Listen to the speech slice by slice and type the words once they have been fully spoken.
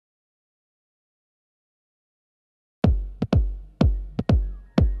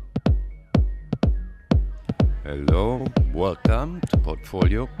Hello, welcome to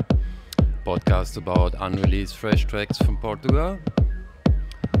Portfolio, podcast about unreleased fresh tracks from Portugal.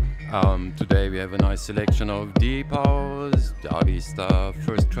 Today we have a nice selection of deep house, Derby stuff.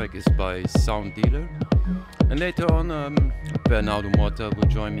 First track is by Sound Dealer, and later on Bernardo Mota will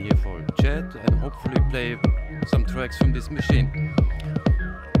join me here for a chat and hopefully play some tracks from this machine.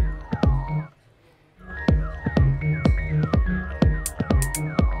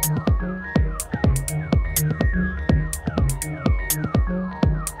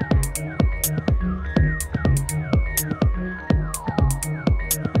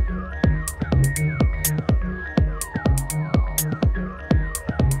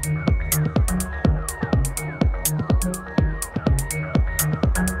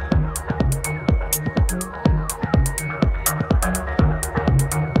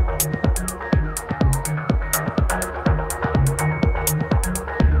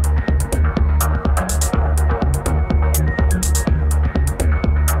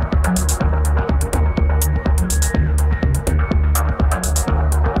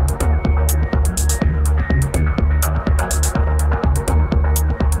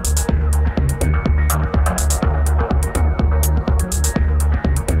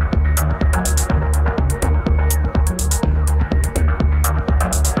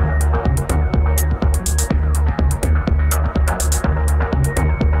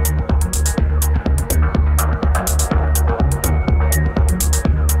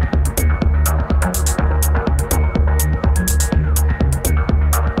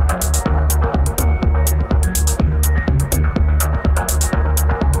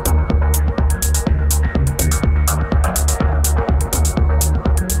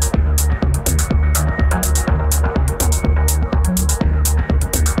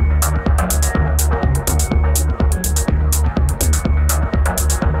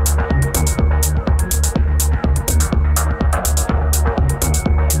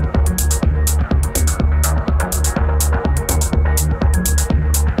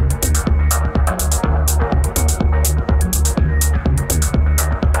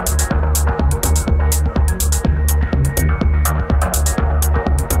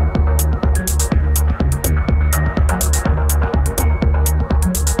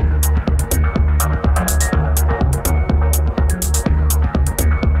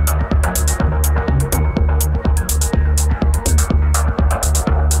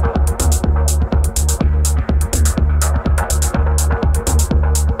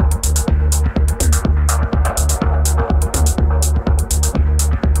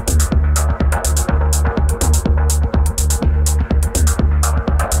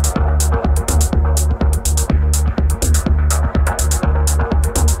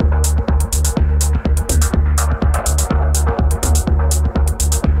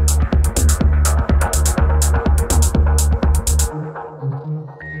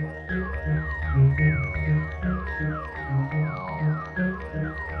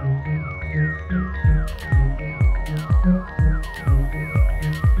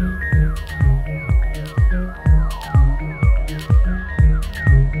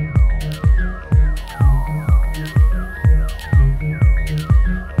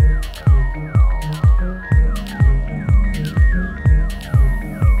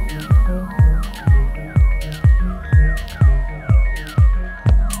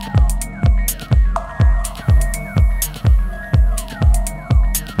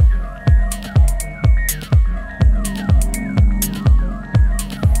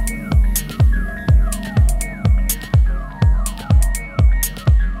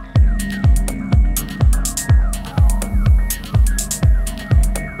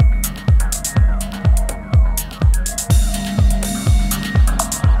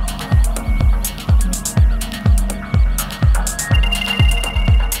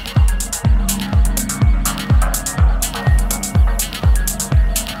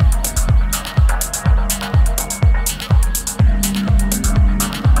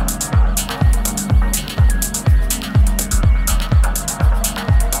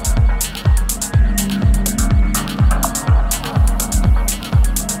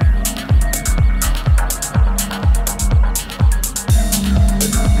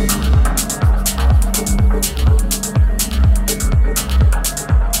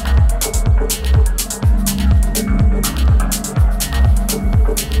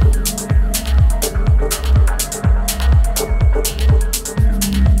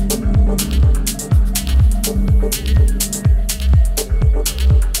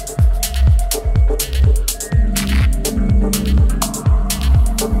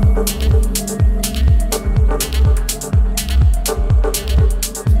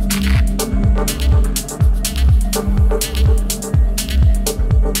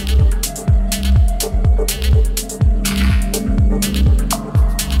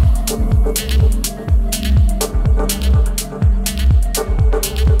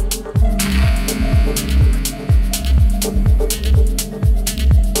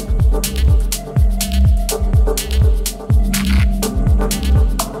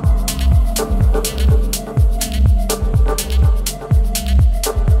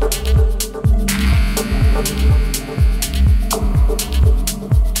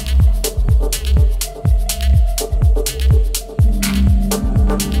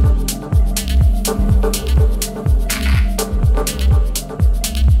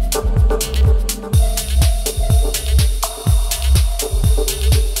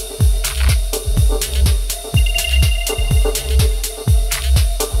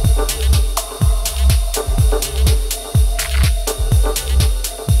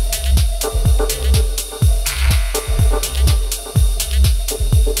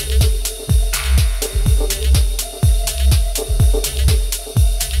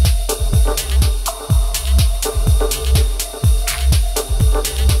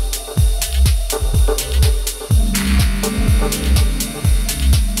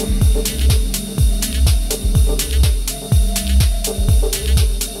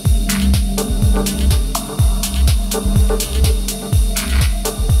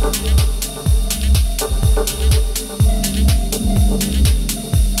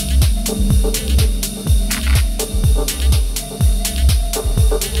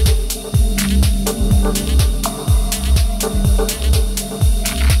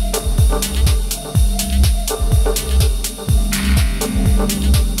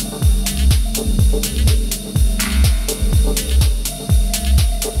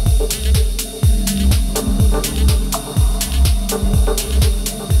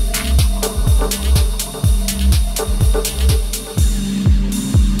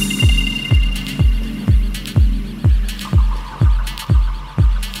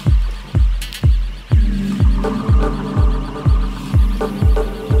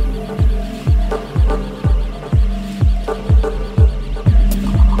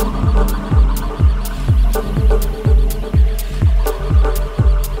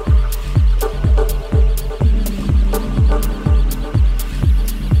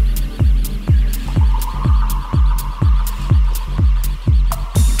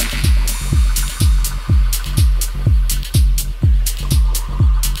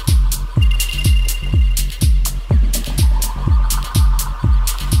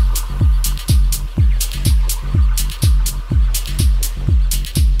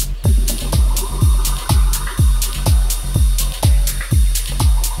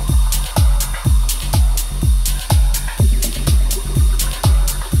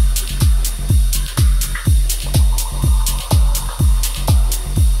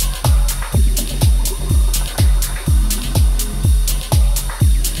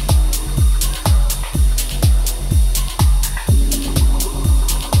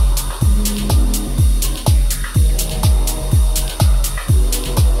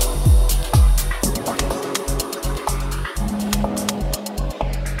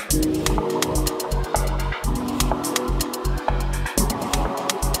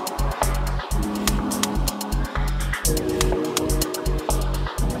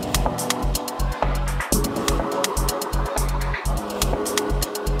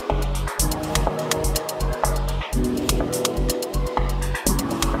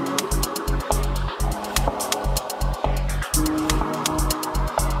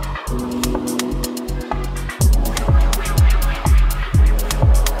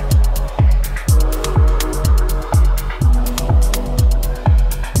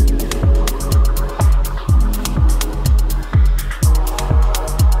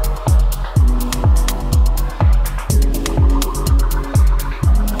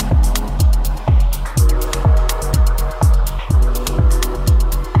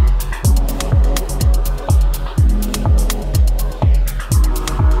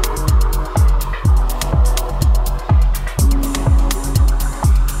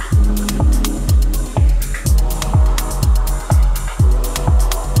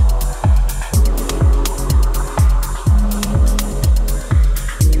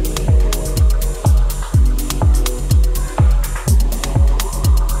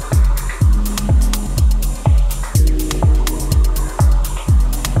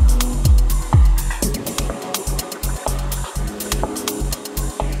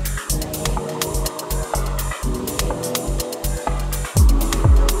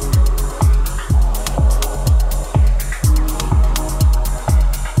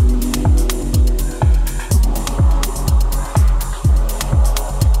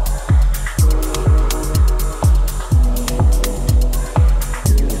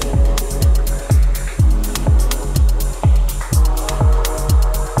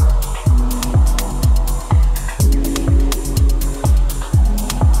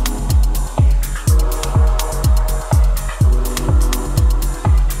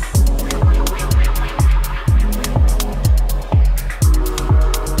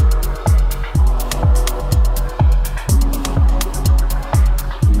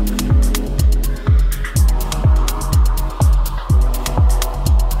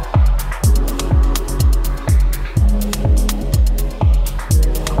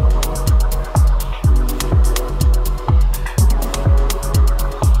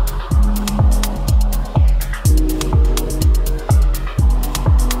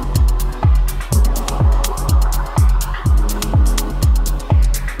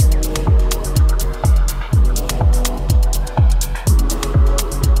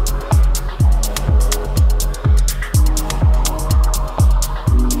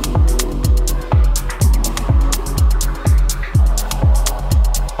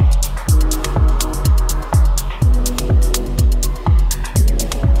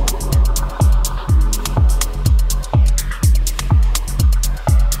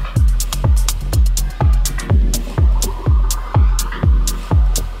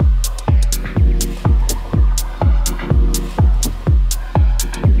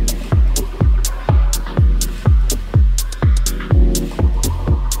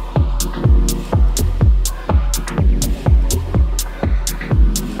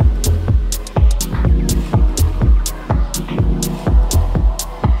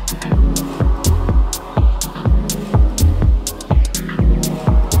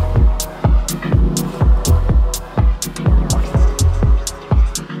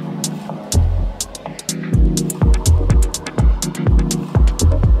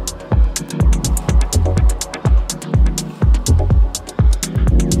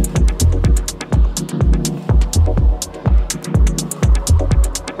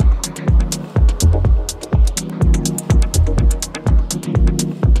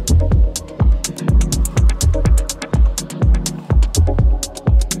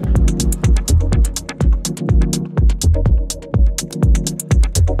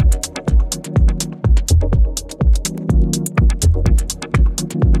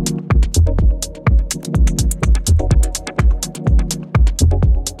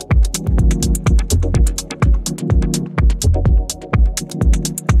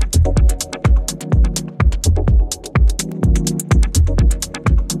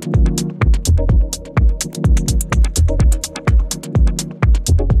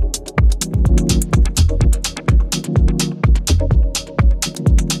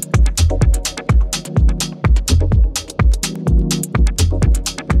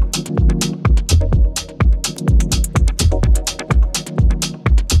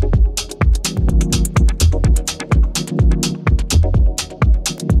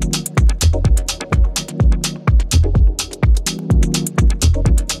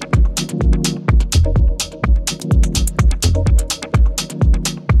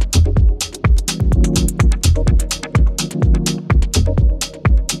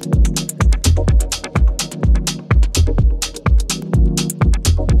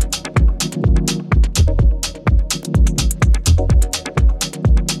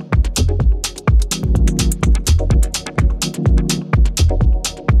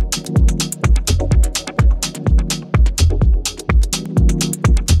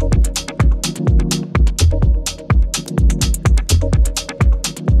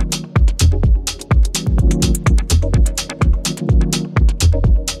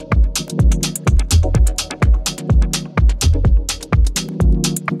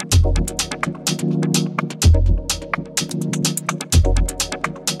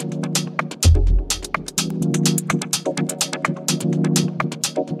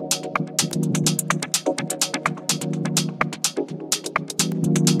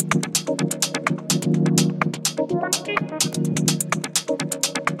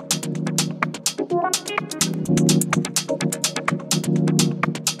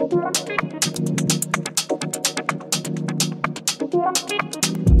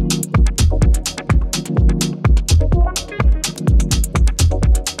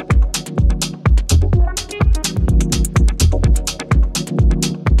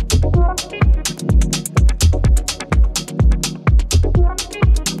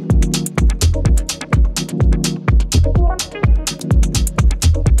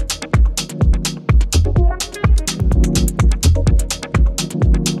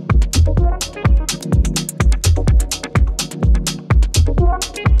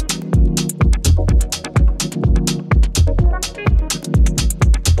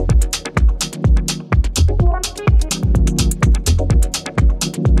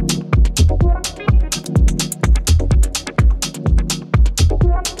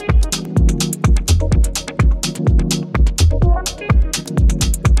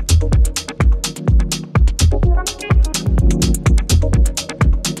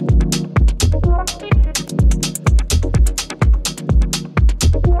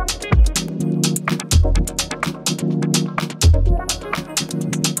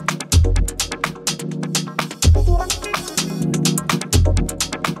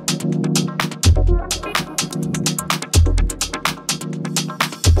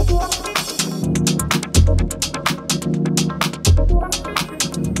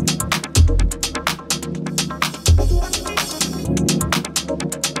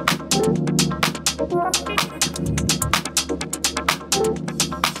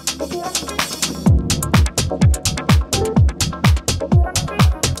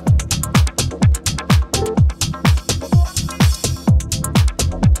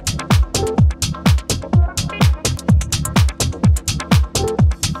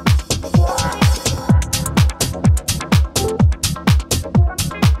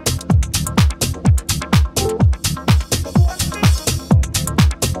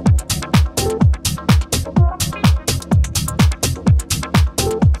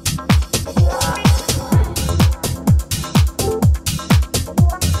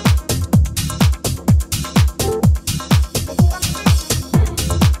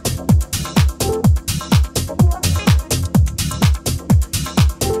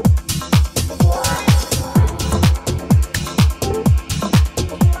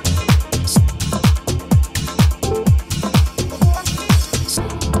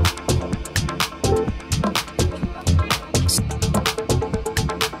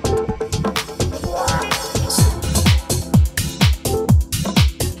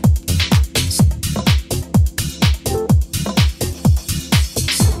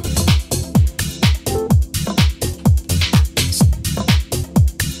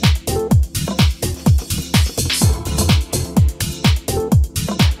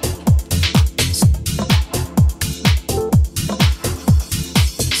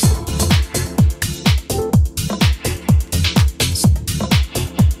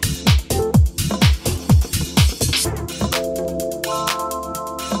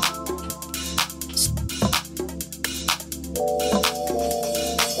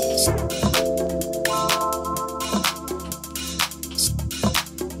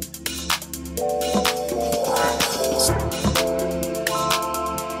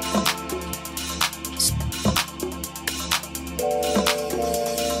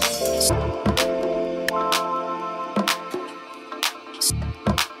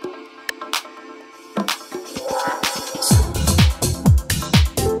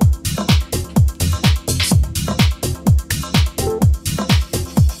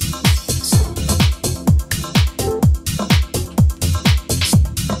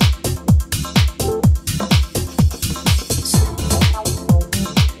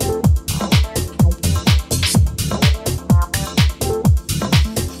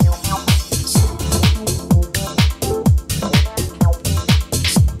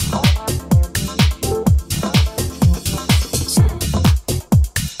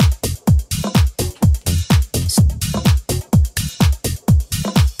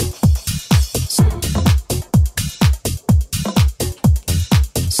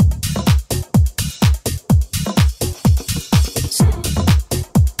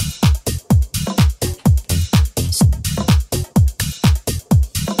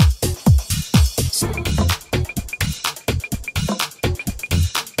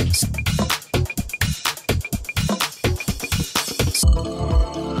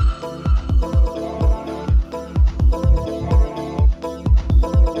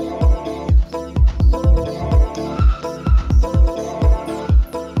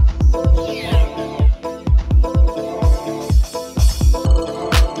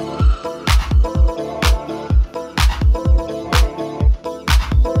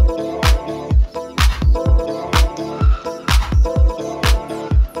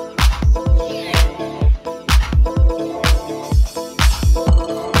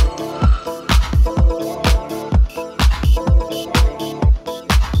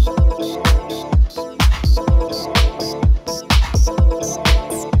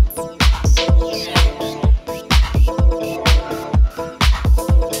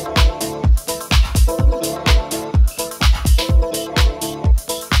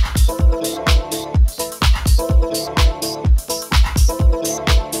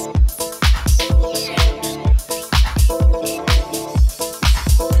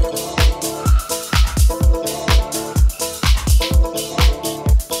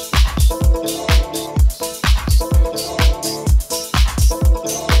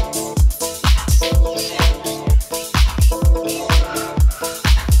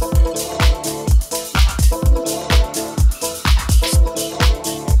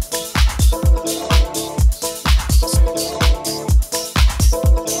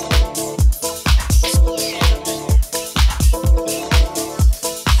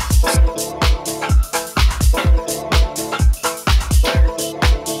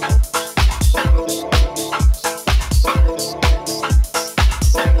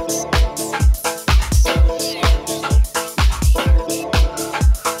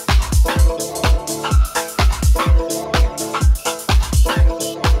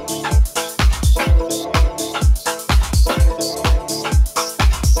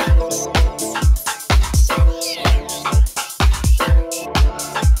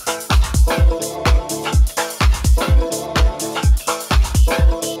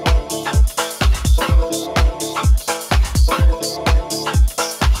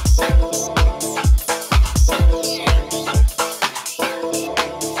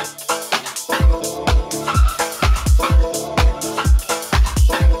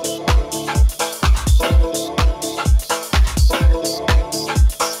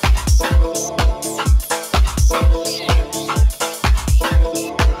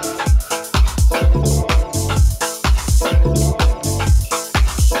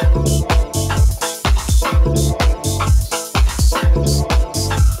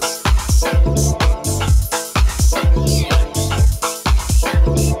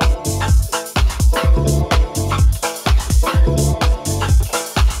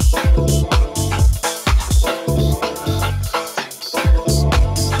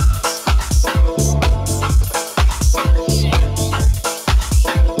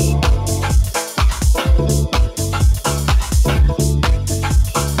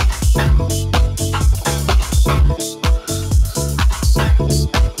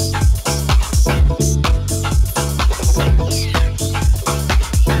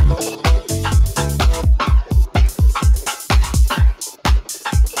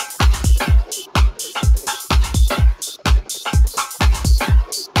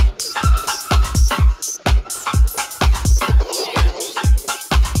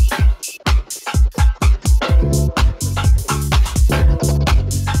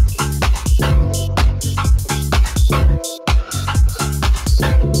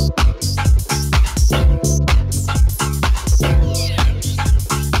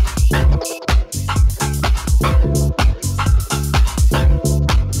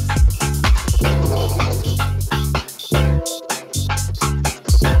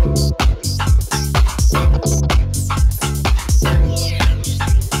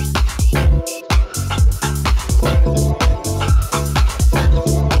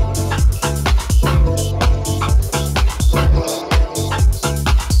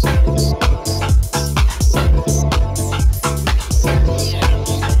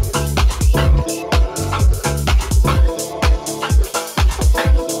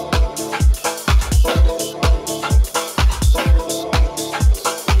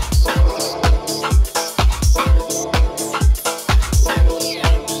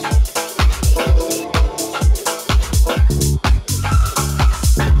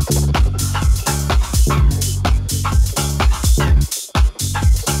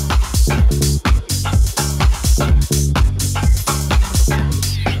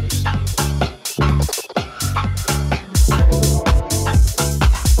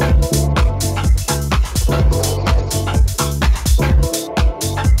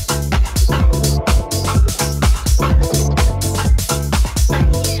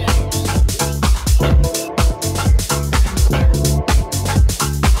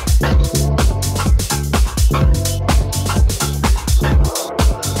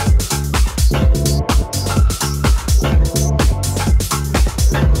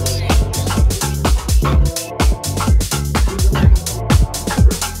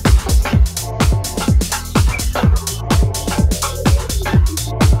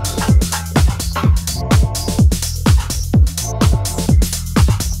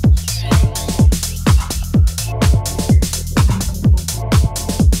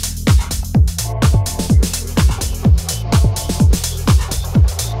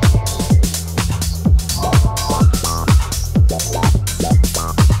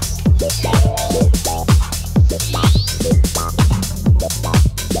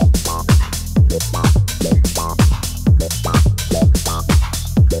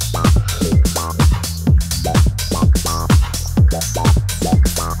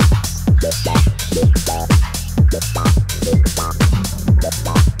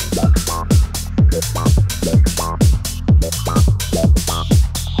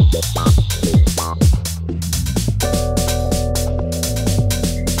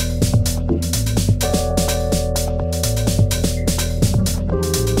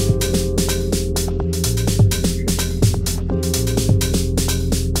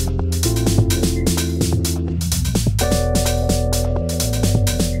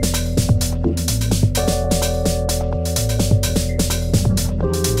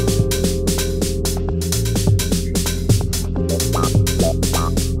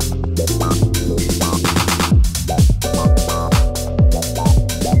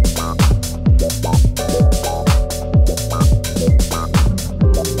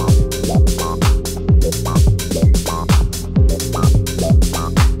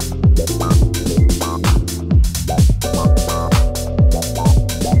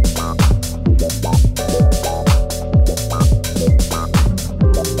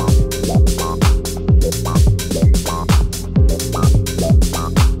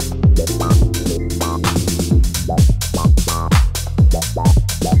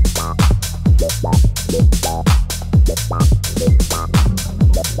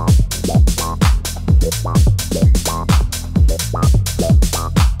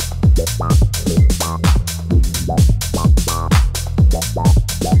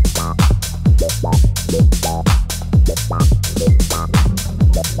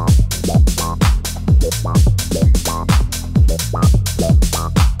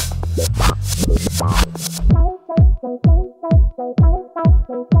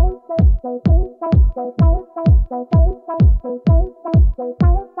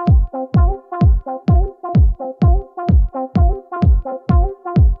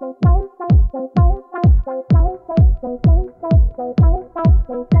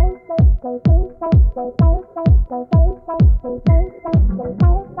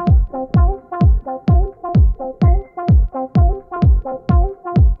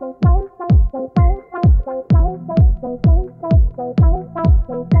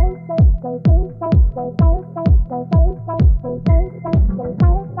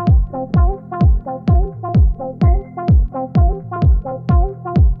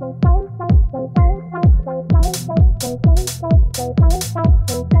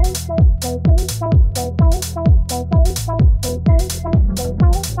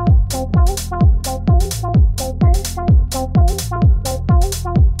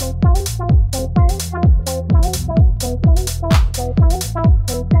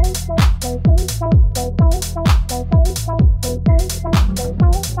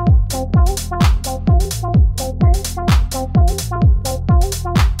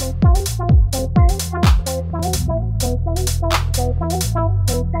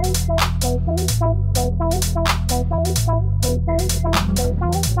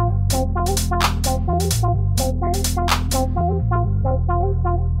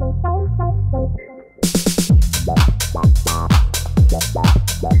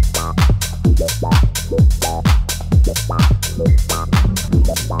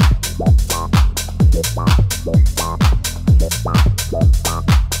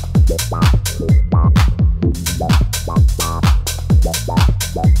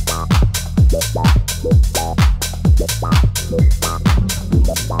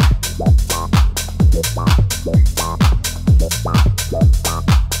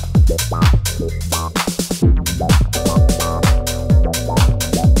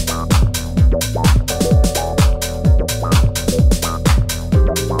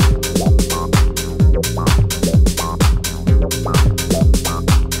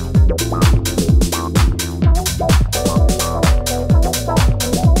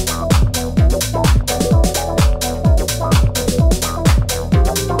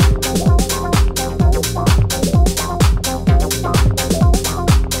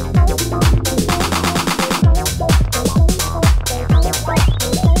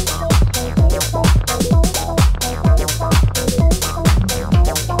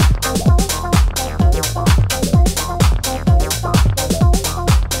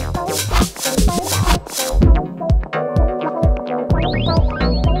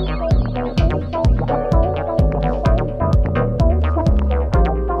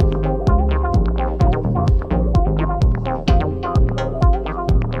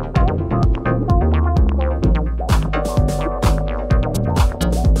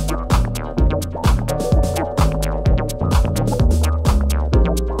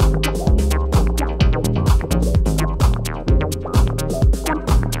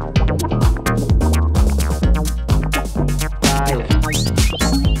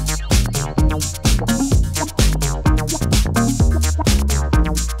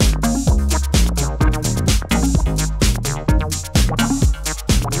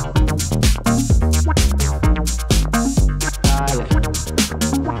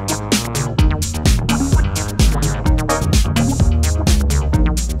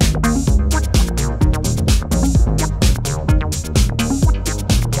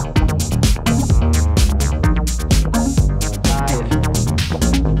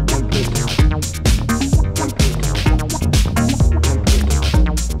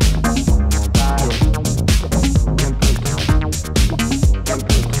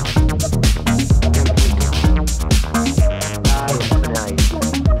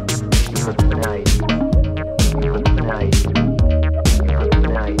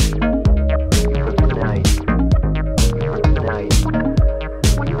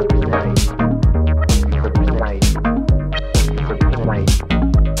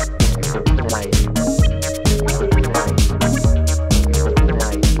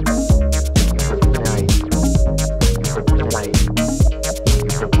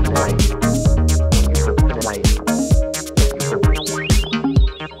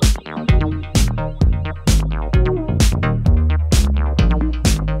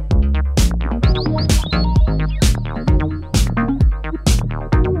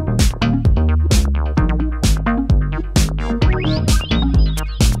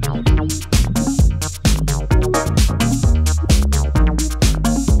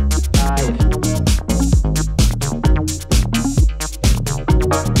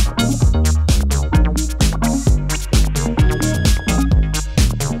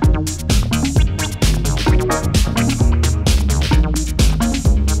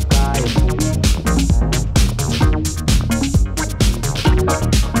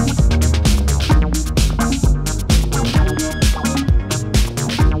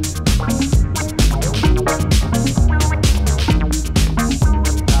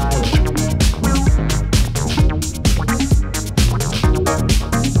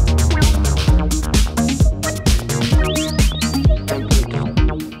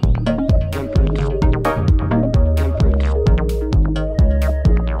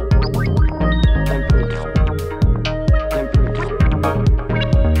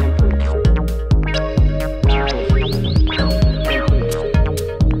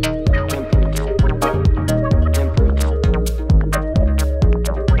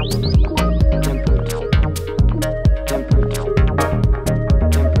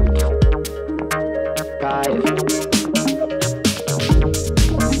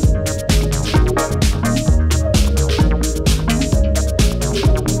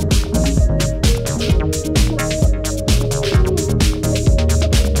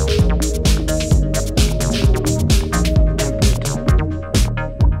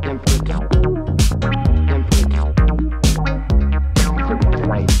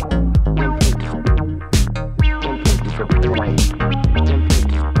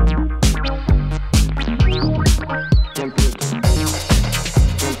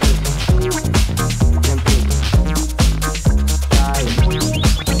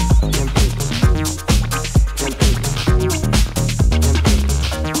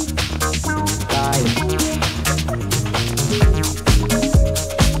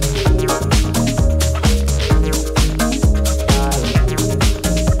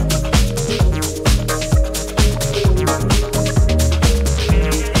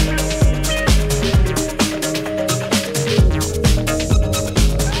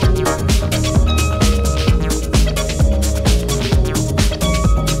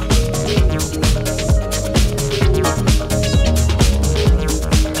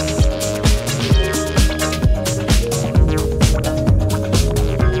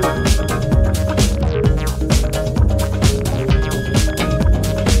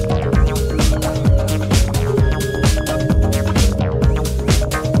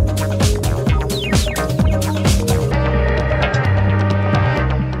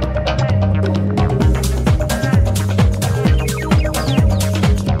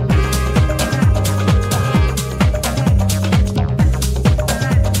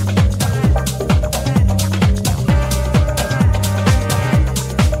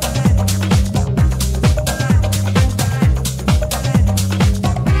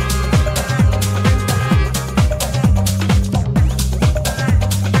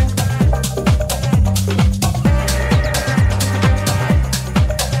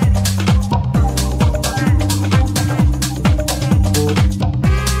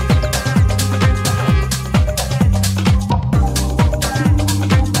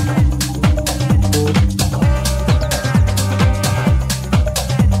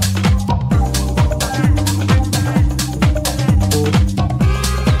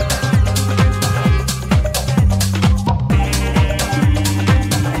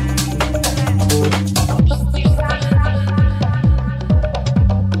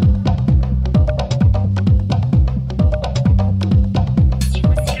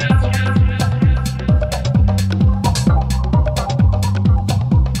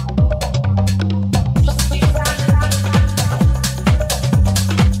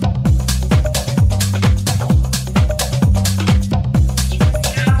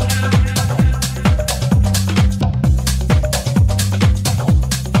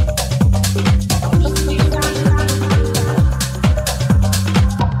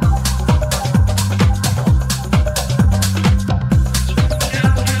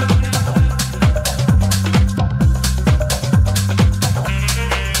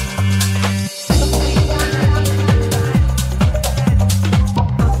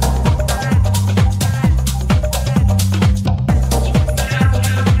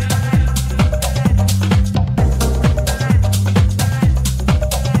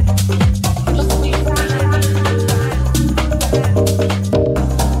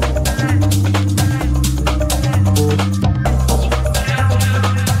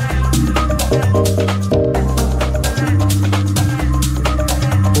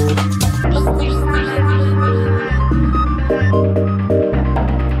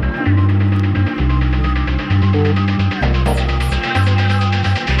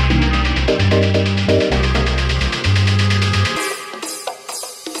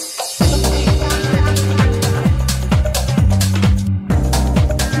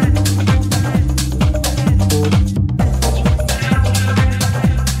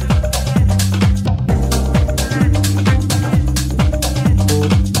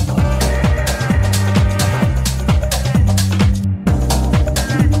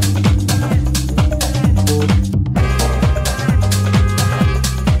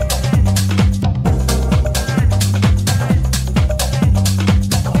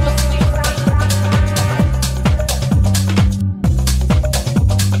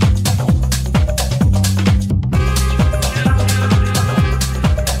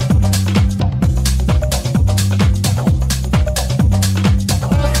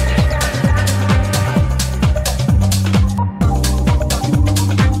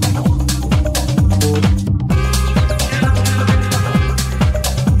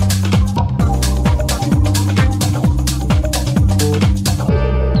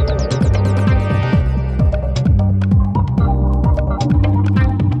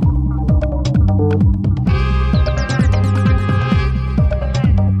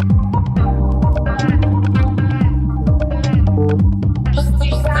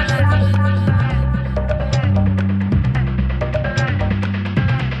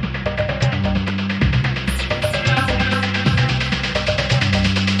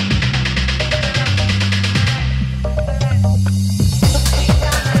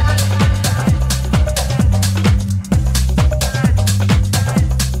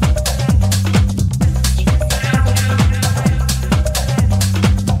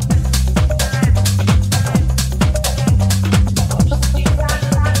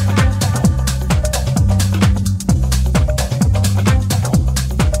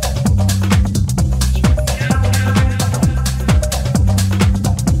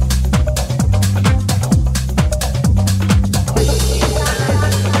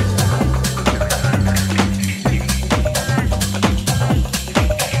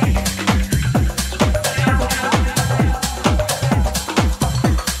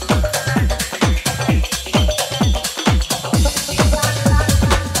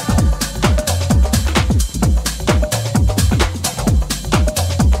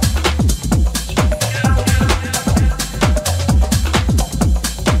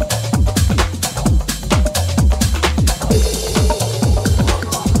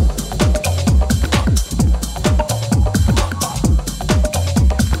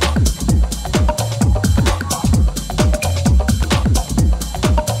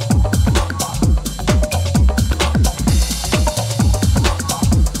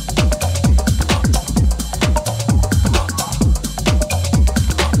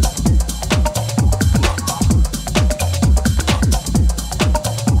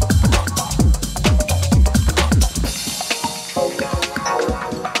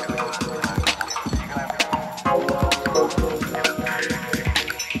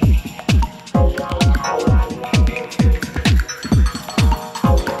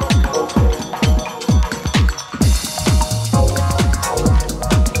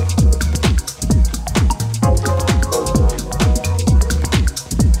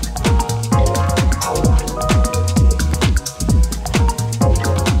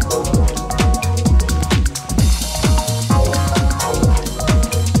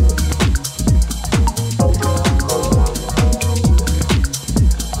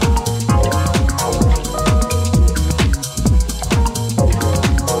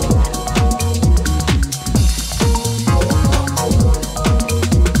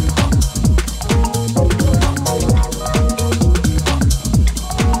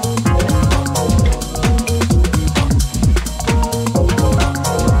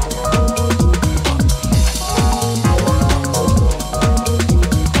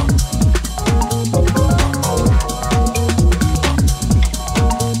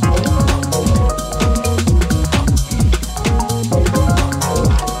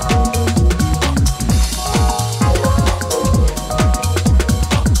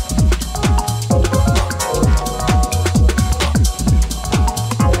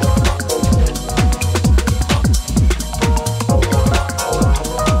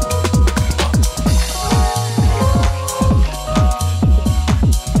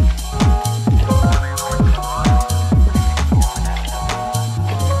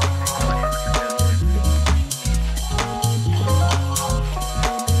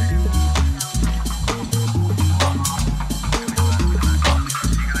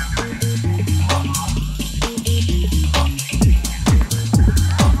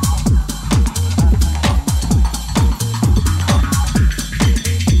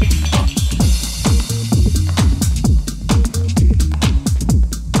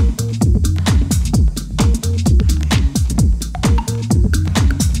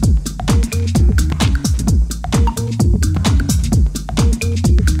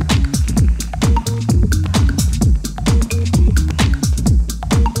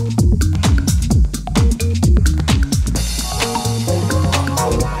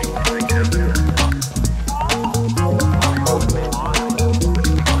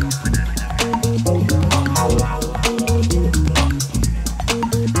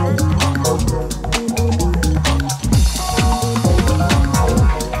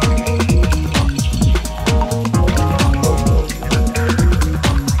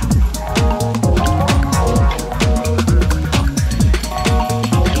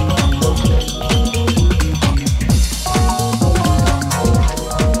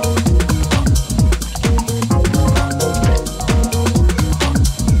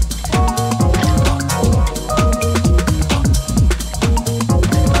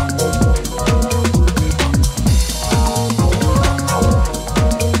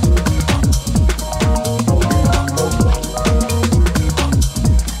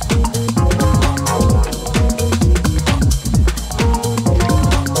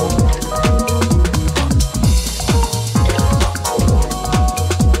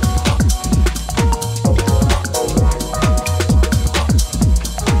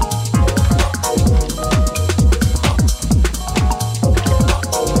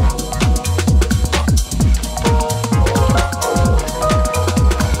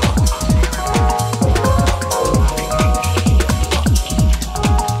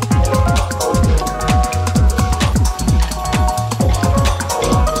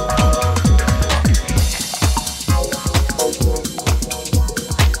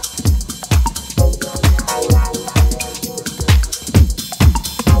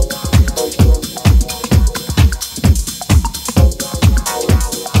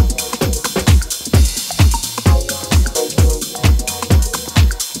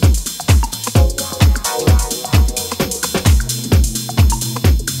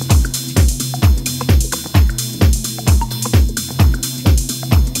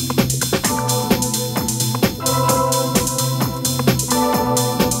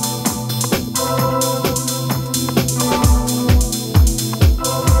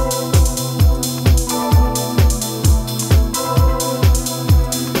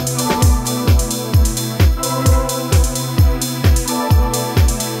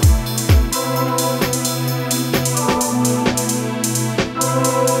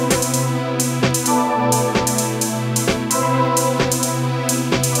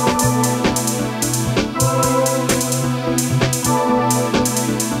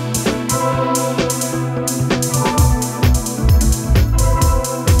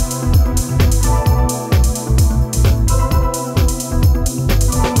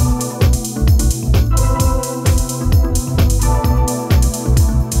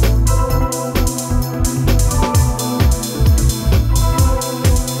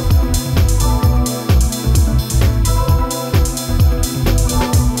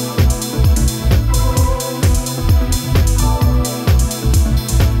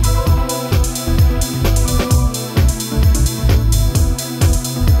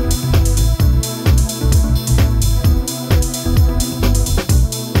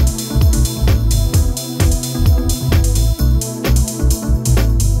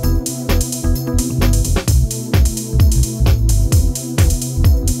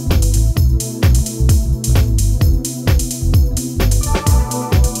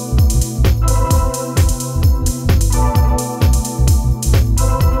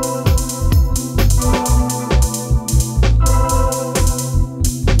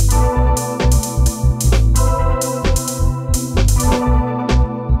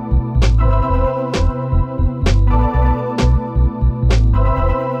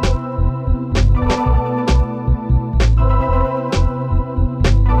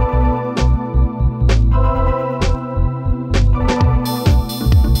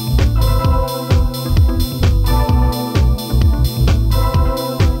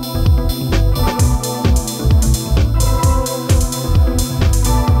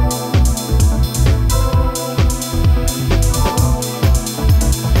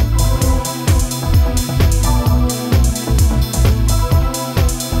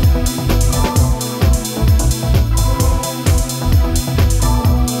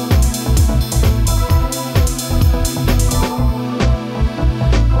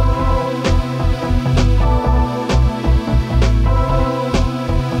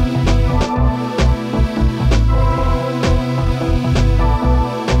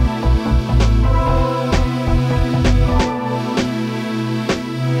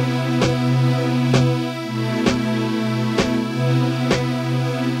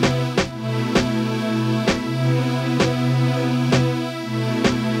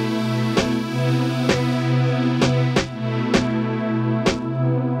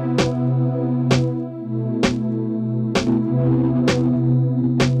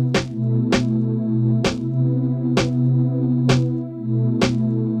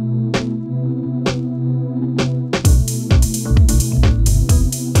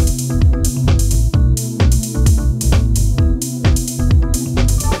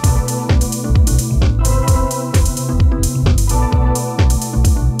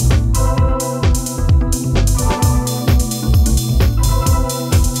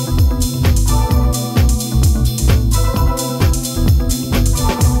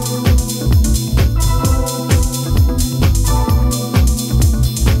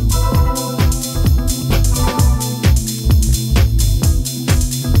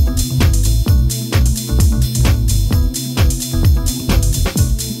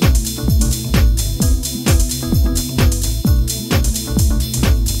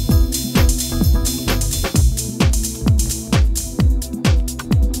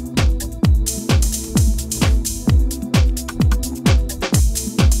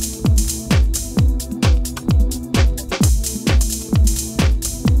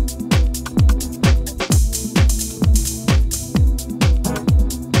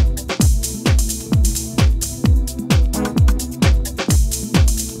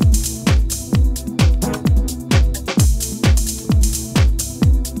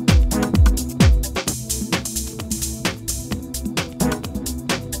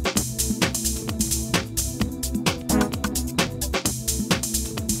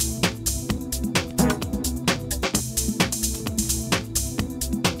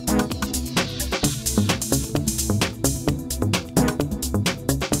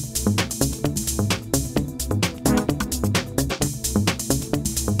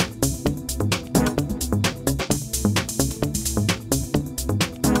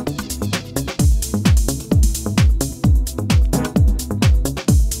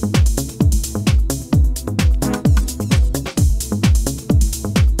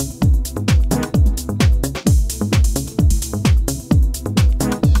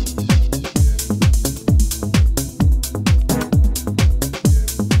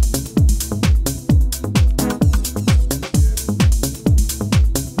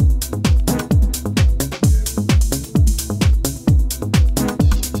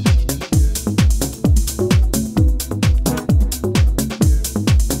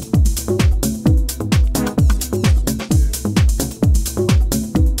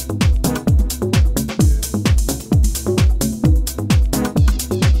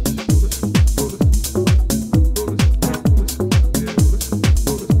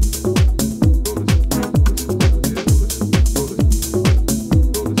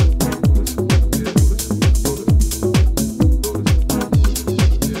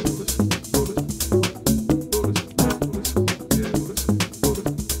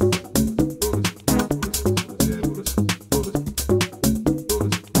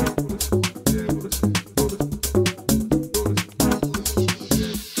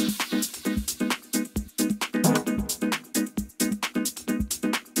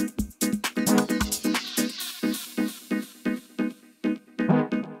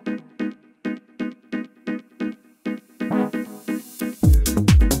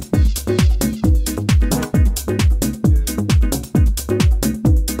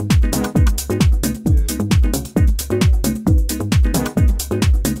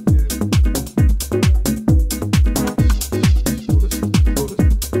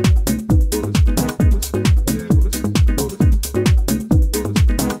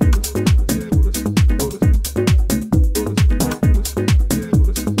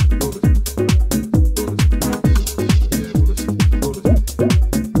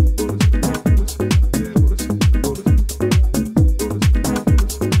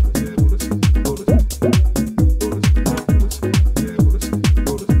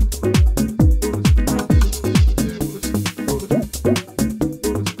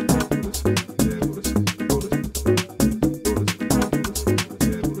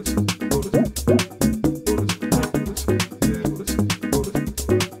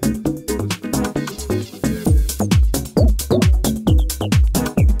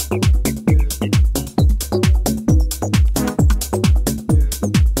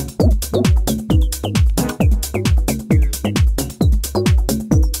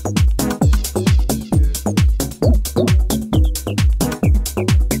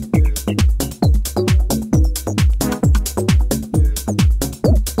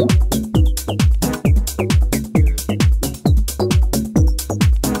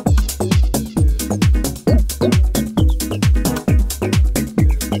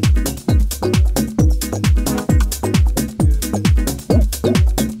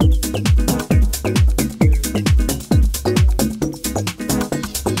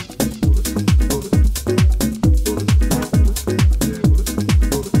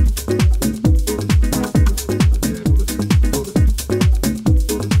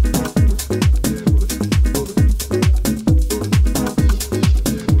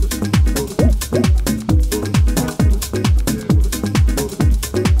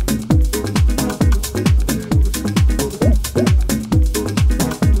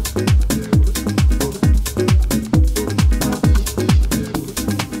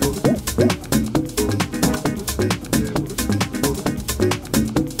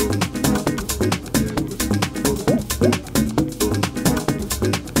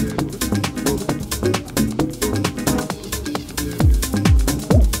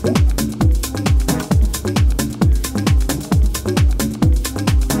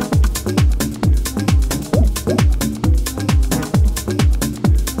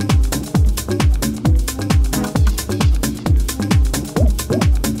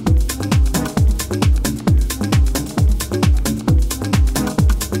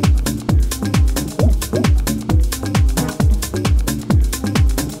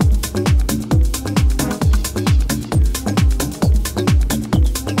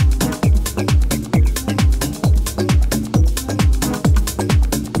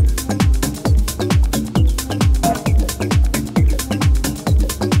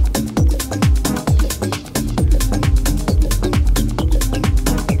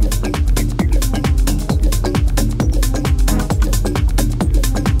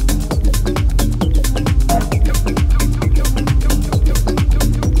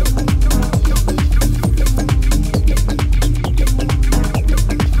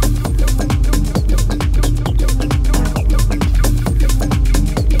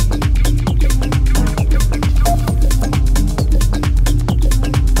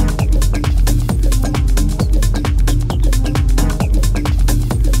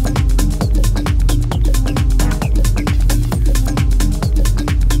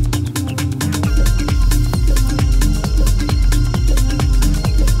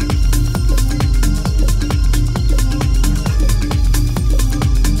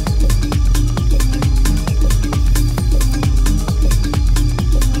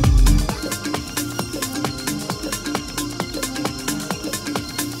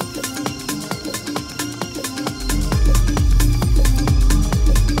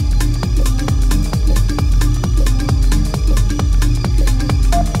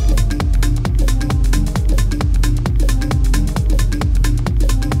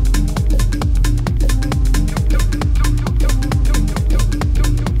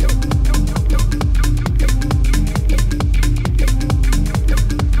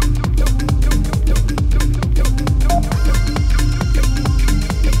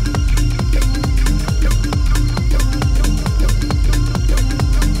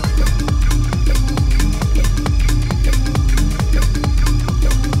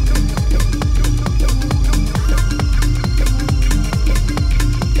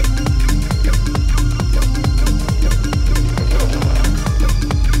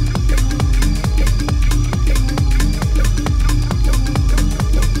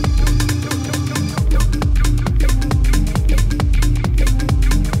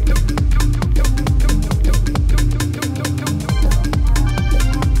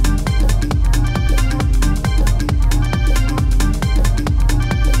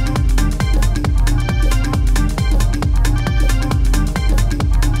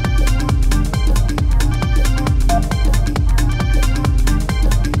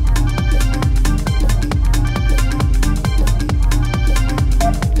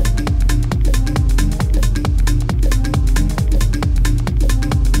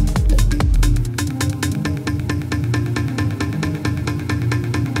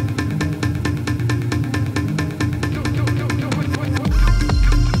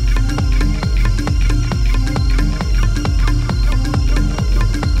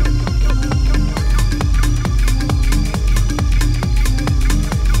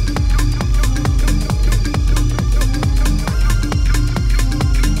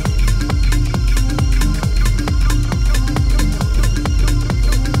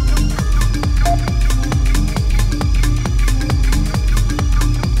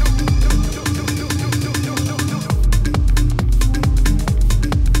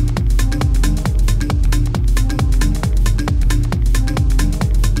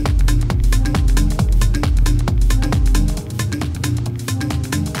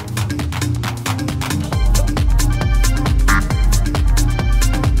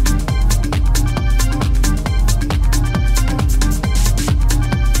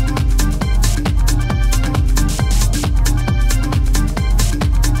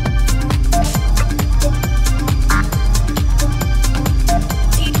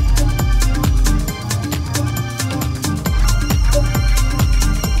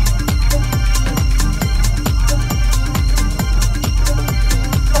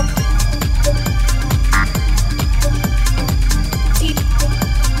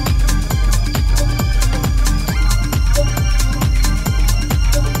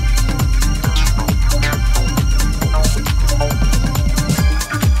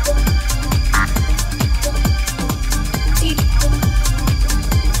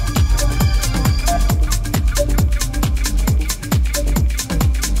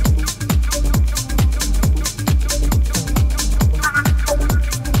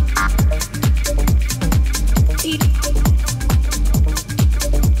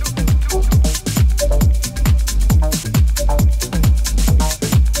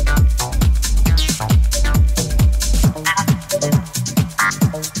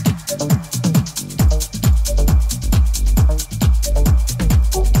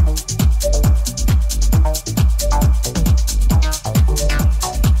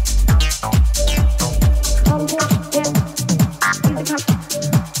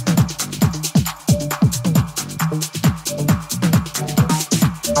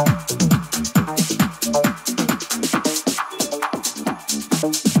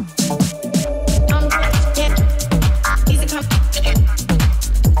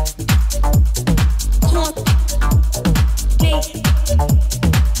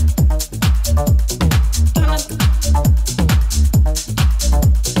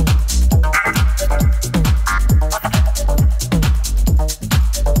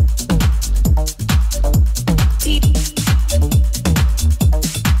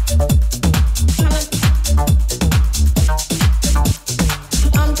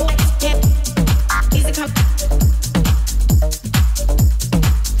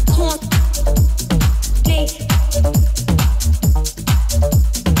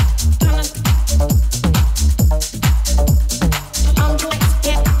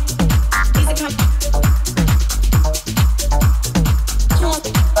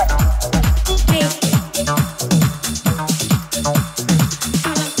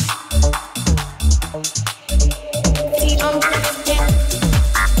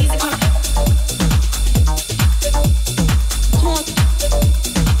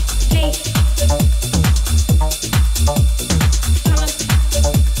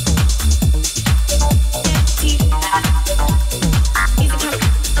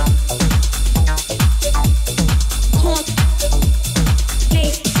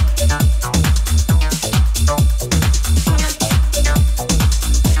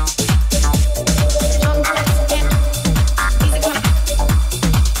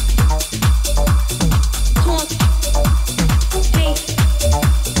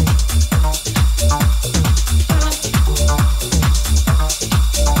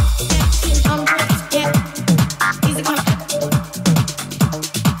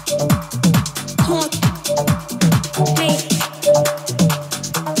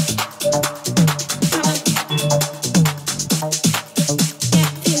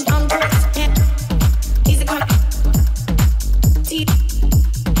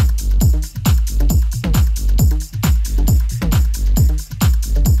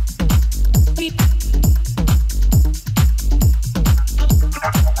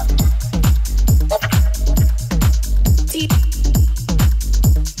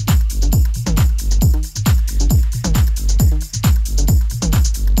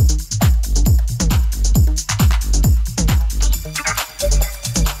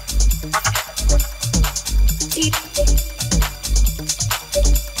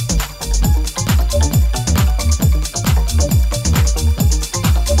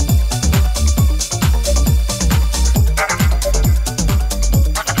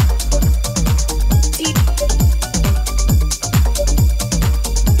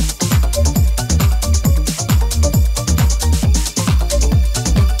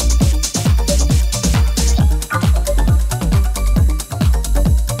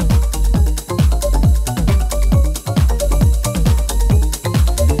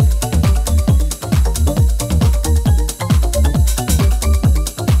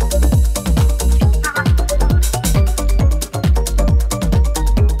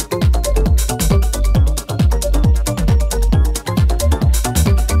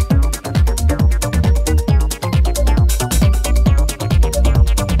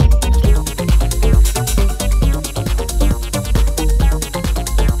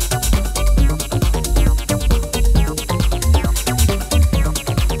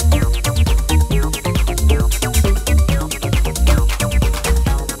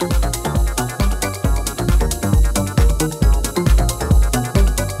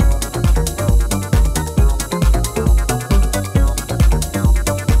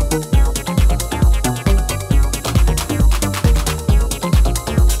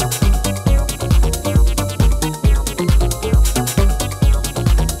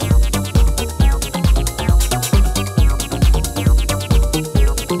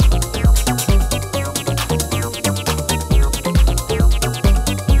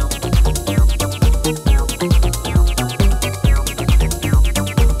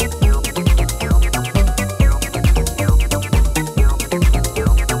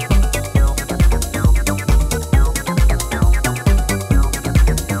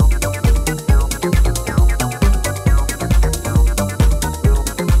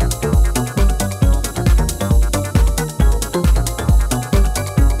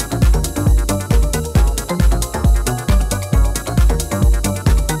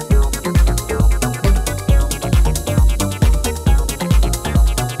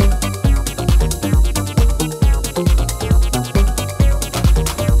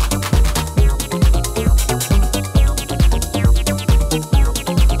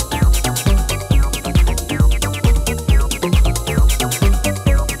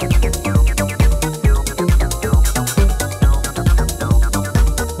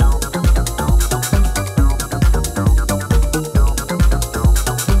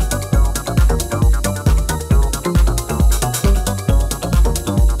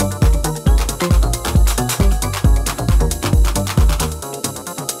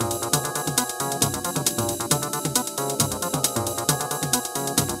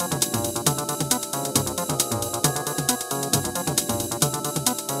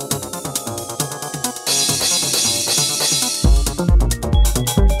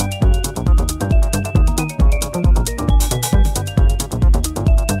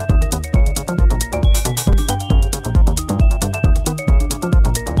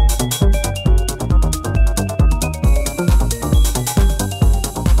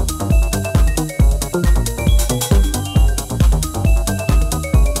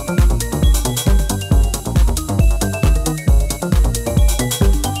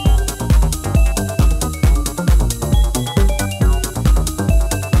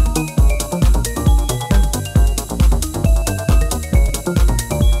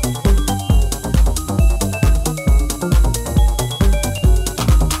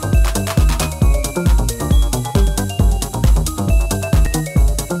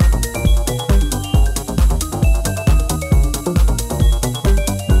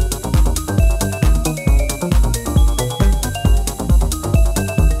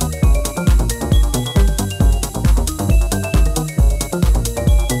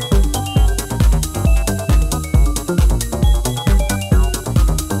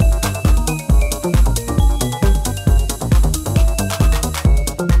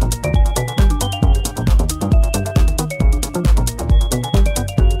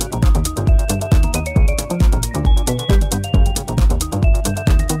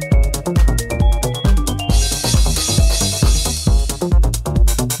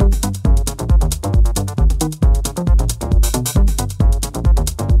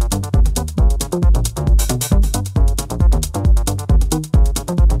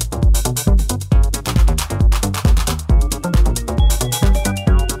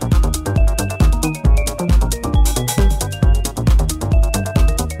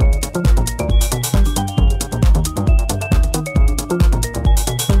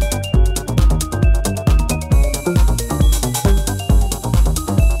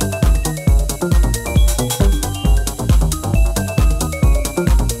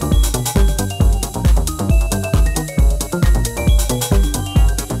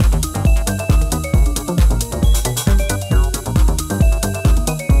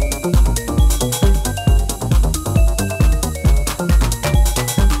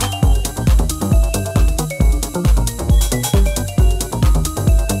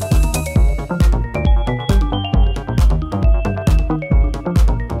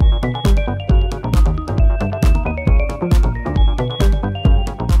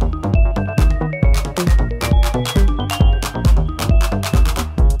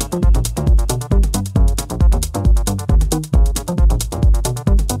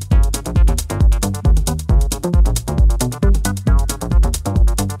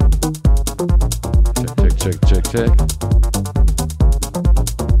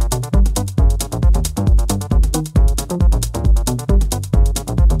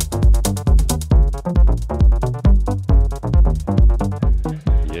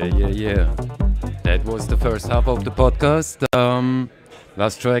 first half of the podcast.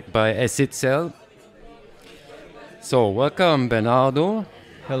 Last track by Acid Cell. So, welcome, Bernardo.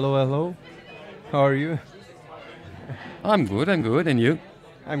 Hello, hello. How are you? I'm good, and you?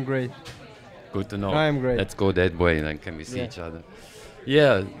 I'm great. Good to know. I'm great. Let's go that way, then can we see Yeah. each other.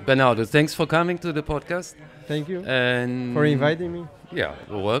 Yeah, Bernardo, thanks for coming to the podcast. Thank you And for inviting me. Yeah,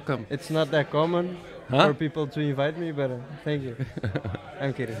 you're welcome. It's not that common Huh? for people to invite me, but thank you.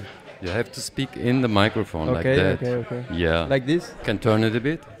 I'm kidding. You have to speak in the microphone like Okay, that. okay. Yeah. Like this? Can turn it a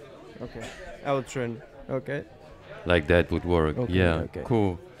bit? Okay. I will turn. Okay. Like that would work. Okay, Yeah, okay.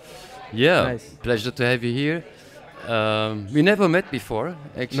 cool. Yeah, Nice. pleasure to have you here. We never met before,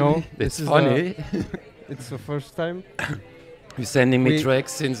 actually. No, That's this is funny. It's the first time. You're sending me we-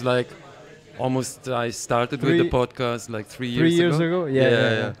 tracks since like almost I started with the Three- podcast like 3 years 3 years ago?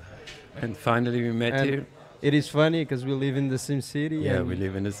 Yeah. And finally we met And here. It is funny because we live in the same city. Yeah, and we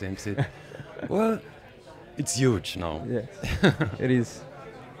live in the same city. Well, it's huge now. Yes, it is.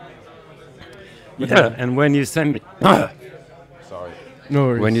 Yeah, and when you send me No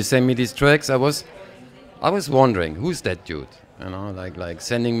worries. when you send me these tracks, I was wondering who's that dude, you know, like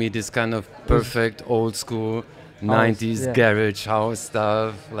sending me this kind of perfect old school 90s yeah. garage house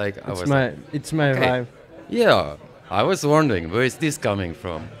stuff. Like I was like, It's my okay. vibe. yeah, I was wondering where is this coming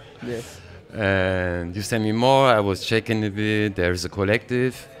from, Yes. and you send me more. I was checking a bit. There's a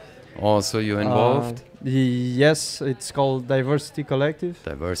collective, also you involved. Yes, it's called Diversity Collective.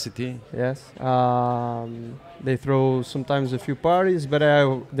 Diversity. Yes. They throw sometimes a few parties, but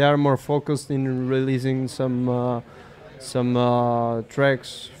they are more focused in releasing some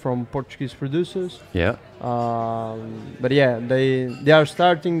tracks from Portuguese producers. Yeah. But yeah, they are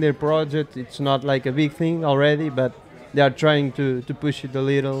starting their project. It's not like a big thing already, but they are trying to push it a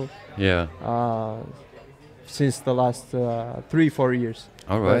little Yeah. since the last 3-4 years.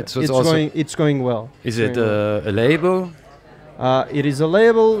 All right. But So it's also it's going well. is It's it going well. a label? It is a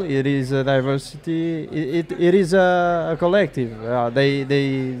label. It is a diversity. It is a collective.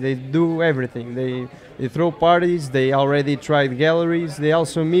 They do everything. They throw parties. They already tried galleries. They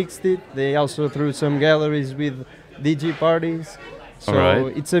also mixed it. They also threw some galleries with DJ parties. So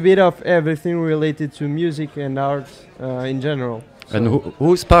Alright. it's a bit of everything related to music and art in general. And So,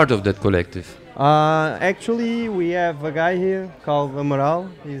 who's part of that collective? actually, we have a guy here called Amaral.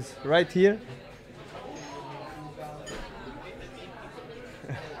 He's right here.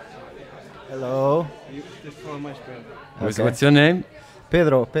 Hello. What's your name?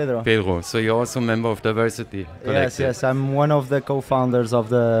 Pedro. Pedro. So you're also a member of Diversity Collective. Yes. I'm one of the co-founders of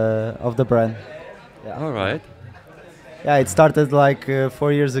the brand. Yeah. All right. Yeah, it started like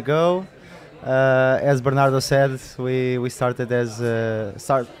 4 years ago. As Bernardo said, we started as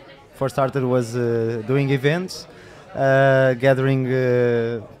started was doing events, gathering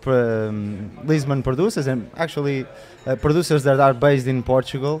Lisbon producers and actually producers that are based in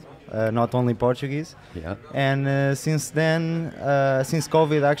Portugal, not only Portuguese. Yeah. And since then, since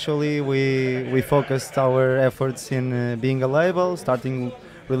COVID, actually, we focused our efforts in being a label, starting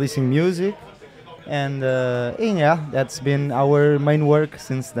releasing music, and yeah, that's been our main work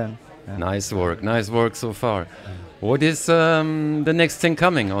since then. Yeah. Nice work so far. What is the next thing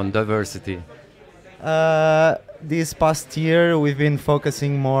coming on Diversity? This past year, we've been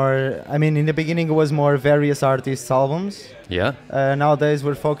focusing more. I mean, in the beginning, it was more various artists' albums. Yeah. Nowadays,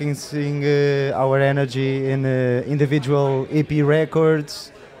 we're focusing our energy in individual EP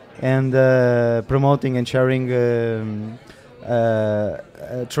records and promoting and sharing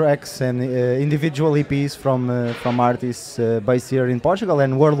tracks and individual EPs from artists based here in Portugal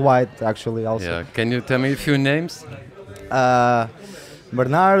and worldwide, actually, also. Yeah. Can you tell me a few names?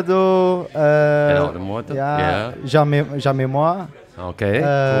 Bernardo, Bernardo Mota. yeah, Jamais Moi. Okay.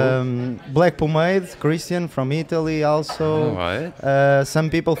 Cool. Black Pomade, Christian from Italy also. All right. Some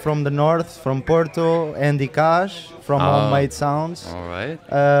people from the north, from Porto, Andy Cais from Homemade Sounds. All right.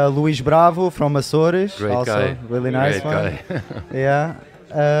 Luís Bravo from Açores, Great also guy. really nice Great one. guy. Yeah.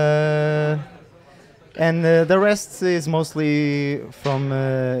 And the rest is mostly from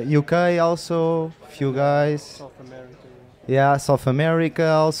UK also, few guys. South America. Yeah, South America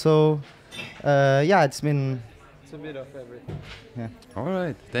also. Yeah, it's been. It's a bit of everything. All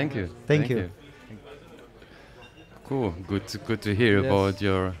right. Thank you. Thank you. Cool. Good to hear Yes. about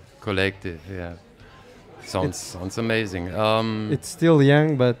your collective. Yeah. Sounds amazing. It's still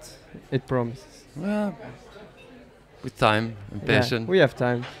young, but it promises. Well, with time and Yeah, passion. we have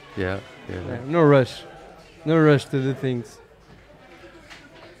time. Yeah. Yeah, no rush. No rush to do things.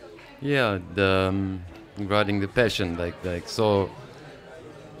 Yeah, regarding the passion, like so.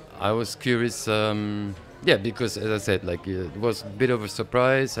 I was curious, yeah, because as I said, like it was a bit of a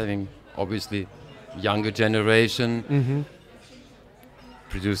surprise. I think obviously younger generation Hmm.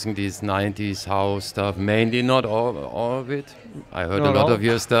 producing these 90s house stuff, mainly, not all of it. I heard Not a lot all. of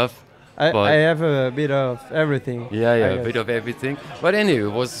your stuff. I But have a bit of everything. yeah, I a guess. bit of everything. But anyway,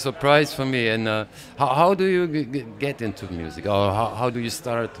 it was a surprise for me. And how do you get into music? Or how do you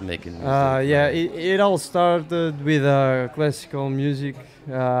start making music? Yeah, it all started with classical music.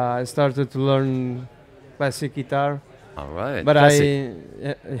 I started to learn classic guitar, All right. but Classic.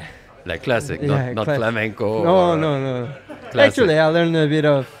 yeah, Like classic, yeah, not flamenco. no, or no, no. classic. Actually, I learned a bit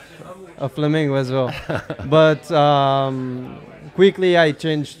of flamenco as well, but quickly I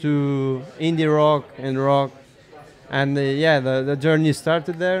changed to indie rock and rock, and yeah, the journey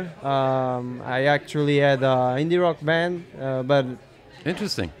started there. I actually had an indie rock band, but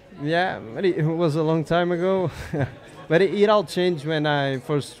Interesting. yeah, but it was a long time ago. But it all changed when I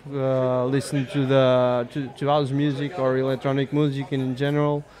first listened to house music or electronic music in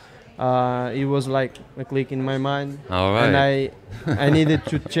general. It was like a click in my mind, All and right. I needed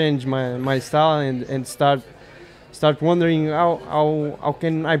to change my style and start wondering how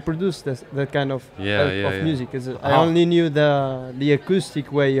can I produce that kind of Yeah, yeah, of yeah. music. 'Cause I How- only knew the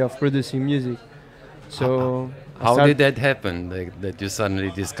acoustic way of producing music. So I How start- did that happen? That you suddenly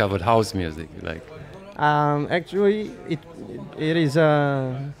discovered house music? Like, Actually, it is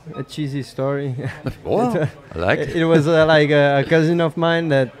a cheesy story. oh, I like it, it. it was like a cousin of mine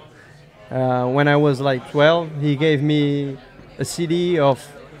that when I was like 12, he gave me a CD of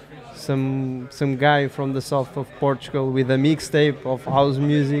some guy from the south of Portugal with a mixtape of house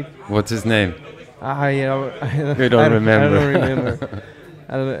music. What's his name? I don't remember. I don't remember.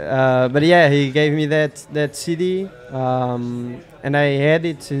 But yeah, he gave me that CD, and I had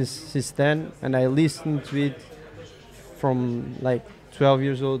it since then, and I listened to it from like 12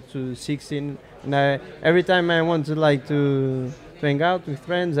 years old to 16. And every time I wanted like to hang out with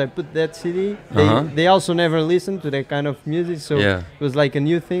friends, I put that CD. Uh-huh. They also never listened to that kind of music, so Yeah. it was like a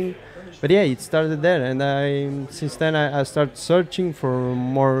new thing. But yeah, it started there, and since then I started searching for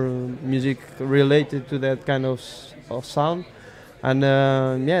more music related to that kind of sound. And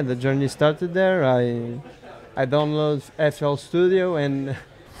yeah, the journey started there. I downloaded FL Studio, and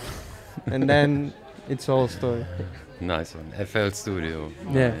and then it's all story. Nice one. FL Studio.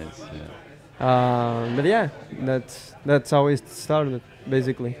 Yeah. Nice, yeah. But yeah, that's how it started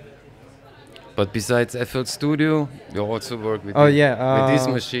basically. But besides FL Studio, you also work with Oh the- yeah, with this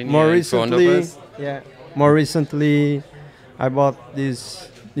machine more here in front of recently, us. yeah, more recently, I bought this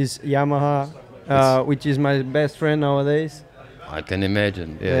Yamaha, which is my best friend nowadays. I can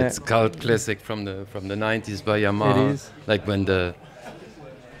imagine. Yeah, Yeah. it's cult classic from the 90s by Yamaha. It is. Like when the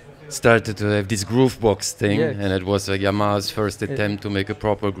started to have this groove box thing, Yes. and it was Yamaha's first attempt to make a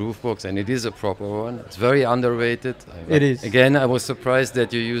proper groove box, and it is a proper one. It's very underrated. It is. Again, I was surprised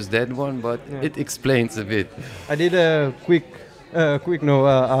that you used that one, but Yeah. it explains a bit. I did a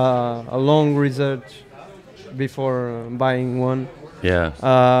a long research before buying one. Yeah.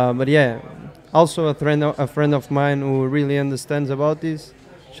 But yeah, also a friend of mine who really understands about this.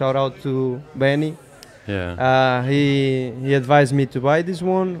 Shout out to Benny. Yeah. He advised me to buy this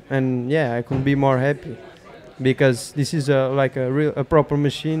one, and yeah, I couldn't be more happy because this is like a proper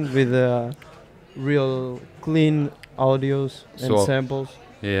machine with real clean audios and So- samples.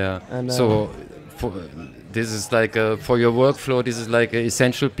 Yeah. And, So this is like for your workflow. This is like an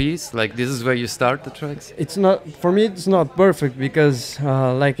essential piece. Like this is where you start the tracks. It's not for me. It's not perfect because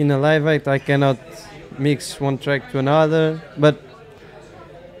like in a live act, I cannot mix one track to another. But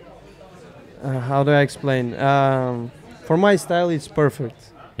how do I explain? For my style, it's perfect.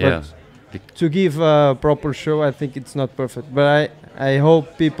 Yeah. But to give a proper show, I think it's not perfect. But I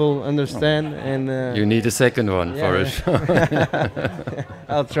hope people understand, and You need a second one yeah, for yeah. a show.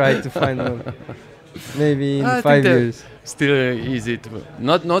 I'll try to find one. Maybe in I think 5 they're years. Still easy to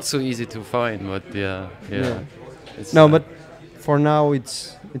not so easy to find, but yeah. Yeah. It's, No, but for now,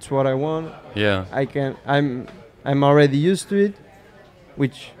 it's what I want. yeah. I'm already used to it,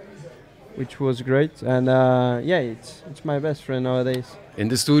 which was great, and yeah, it's my best friend nowadays. In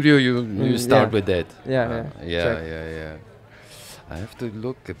the studio, you start yeah. with that. Yeah, Yeah, check. yeah. I have to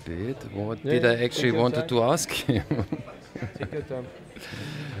look a bit. What Yeah, did yeah, I take actually your wanted time. to ask you? Take your time.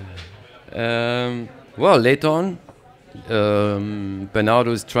 Well, later on,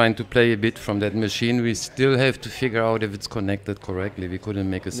 Bernardo is trying to play a bit from that machine. We still have to figure out if it's connected correctly. We couldn't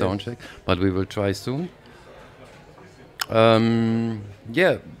make a sound check, but we will try soon.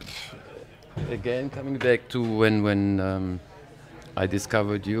 Yeah. Again, coming back to when I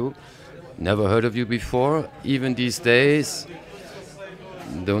discovered you, never heard of you before. Even these days,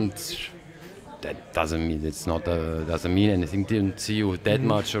 don't that doesn't mean it's not doesn't mean anything. Didn't see you that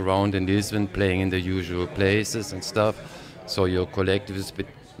much around in Lisbon, playing in the usual places and stuff. So your collective is a bit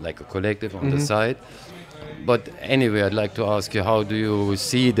like a collective on the side. But anyway, I'd like to ask you, how do you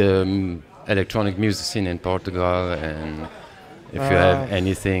see the electronic music scene in Portugal, and if you have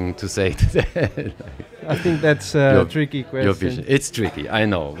anything to say to that? I think that's a tricky Your vision. question. It's tricky, I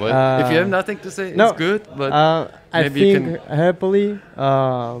know. But if you have nothing to say, No, it's good. But I maybe you think happily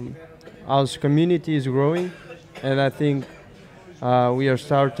our community is growing, and I think we are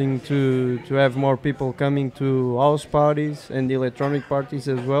starting to have more people coming to house parties and electronic parties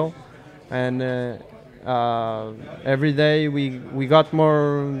as well, and every day we got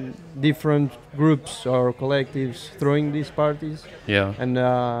more different groups or collectives throwing these parties, yeah, and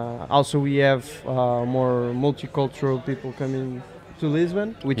also we have more multicultural people coming to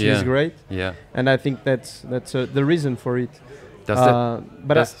Lisbon, which is great, yeah. and I think that's the reason for it. Does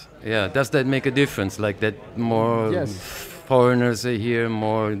does that make a difference? Like that more Yes. foreigners are here,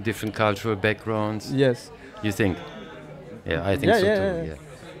 more different cultural backgrounds. Yes. You think? Yeah, I think so too.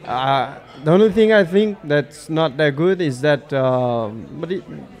 Yeah. The only thing I think that's not that good is that, but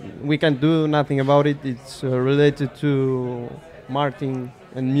we can do nothing about it. It's related to marketing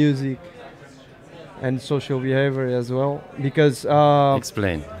and music and social behavior as well. Because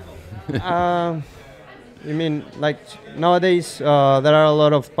Explain. I mean, like nowadays there are a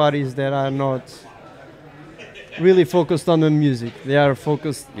lot of parties that are not really focused on the music. They are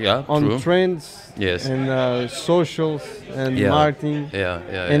focused on true. trends Yes. and socials and marketing.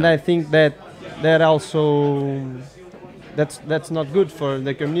 Yeah. And I think that also that's not good for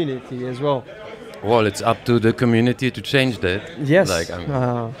the community as well. Well, it's up to the community to change that. Yes. Like,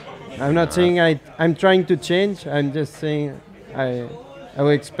 I'm not saying I'm trying to change. I'm just saying I will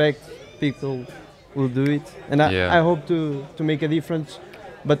expect people will do it, and I hope to make a difference,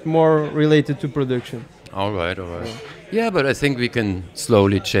 but more related to production. All right. Yeah, but I think we can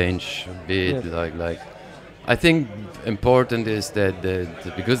slowly change a bit. Like, I think important is that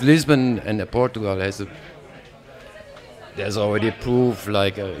because Lisbon and Portugal there's already proof.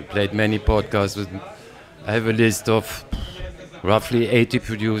 Like I played many podcasts with. I have a list of roughly 80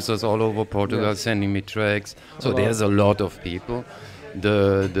 producers all over Portugal sending me tracks. So there's a lot of people.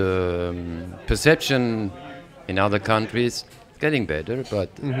 The perception in other countries getting better,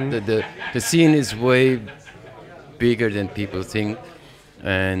 but the scene is way bigger than people think,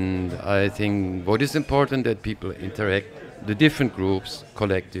 and I think what is important that people interact, the different groups,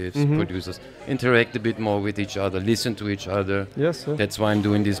 collectives, producers interact a bit more with each other, listen to each other. Yes, sir. That's why I'm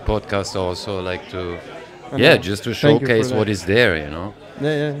doing this podcast also, like to just to Thank you for showcase what that. is there, you know.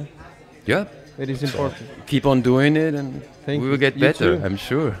 Yeah, It is important. keep on doing it, and Thank we you. will get You better, too. I'm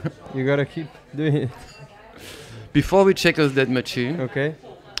sure. You gotta keep doing it. Before we check out that machine, Okay.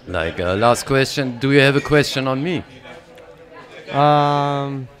 like last question, do you have a question on me?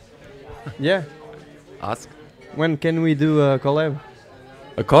 Yeah. Ask. When can we do a collab?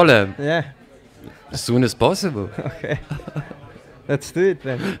 A collab, Yeah. as soon as possible. Okay. Let's do it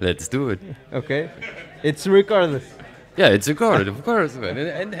then. Let's do it. Okay. It's recorded. Yeah, it's recorded, of course, man,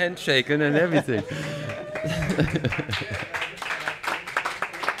 and handshaken and everything.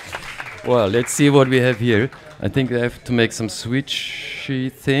 Well, let's see what we have here. I think I have to make some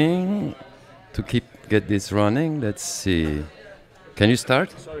switchy thing to get this running. Let's see. Can you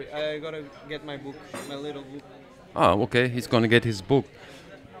start? Sorry, I gotta get my book, my little book. Ah, okay. He's gonna get his book.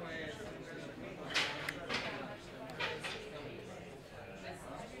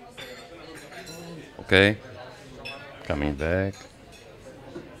 Okay. Coming back.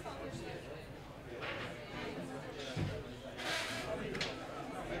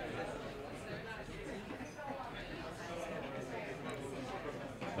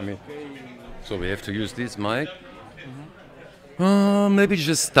 So we have to use this mic. Maybe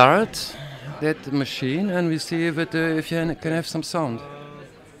just start that machine and we see if you can have some sound.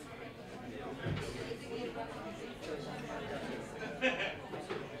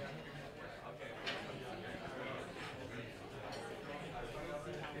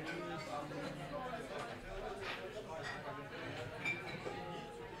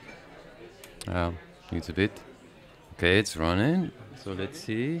 Needs a bit. Okay, it's running. So let's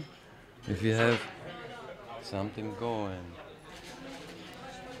see if you have something going.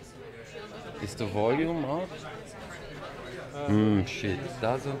 Is the volume up? Shit.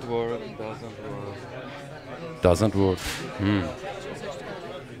 Doesn't work.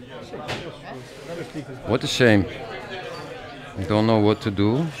 What a shame. I don't know what to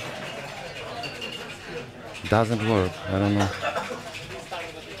do. Doesn't work. I don't know.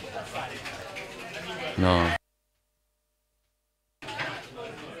 No.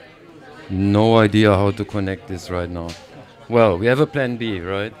 No idea how to connect this right now. Well, we have a plan B,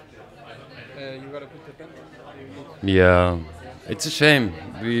 right? You gotta put the pen. Yeah. It's a shame.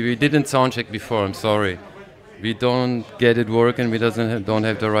 We didn't sound check before, I'm sorry. We don't get it working, we don't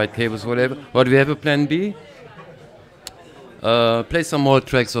have the right cables, whatever. But we have a plan B. Play some more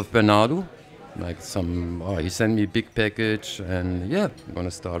tracks of Bernardo. Like some, he sent me a big package, and yeah, I'm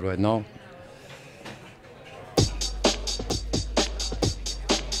gonna start right now.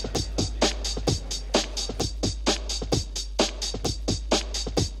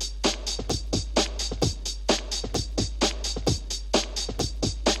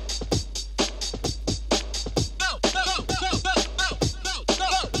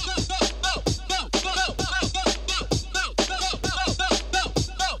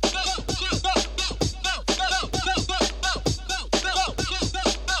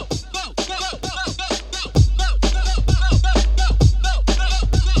 Go!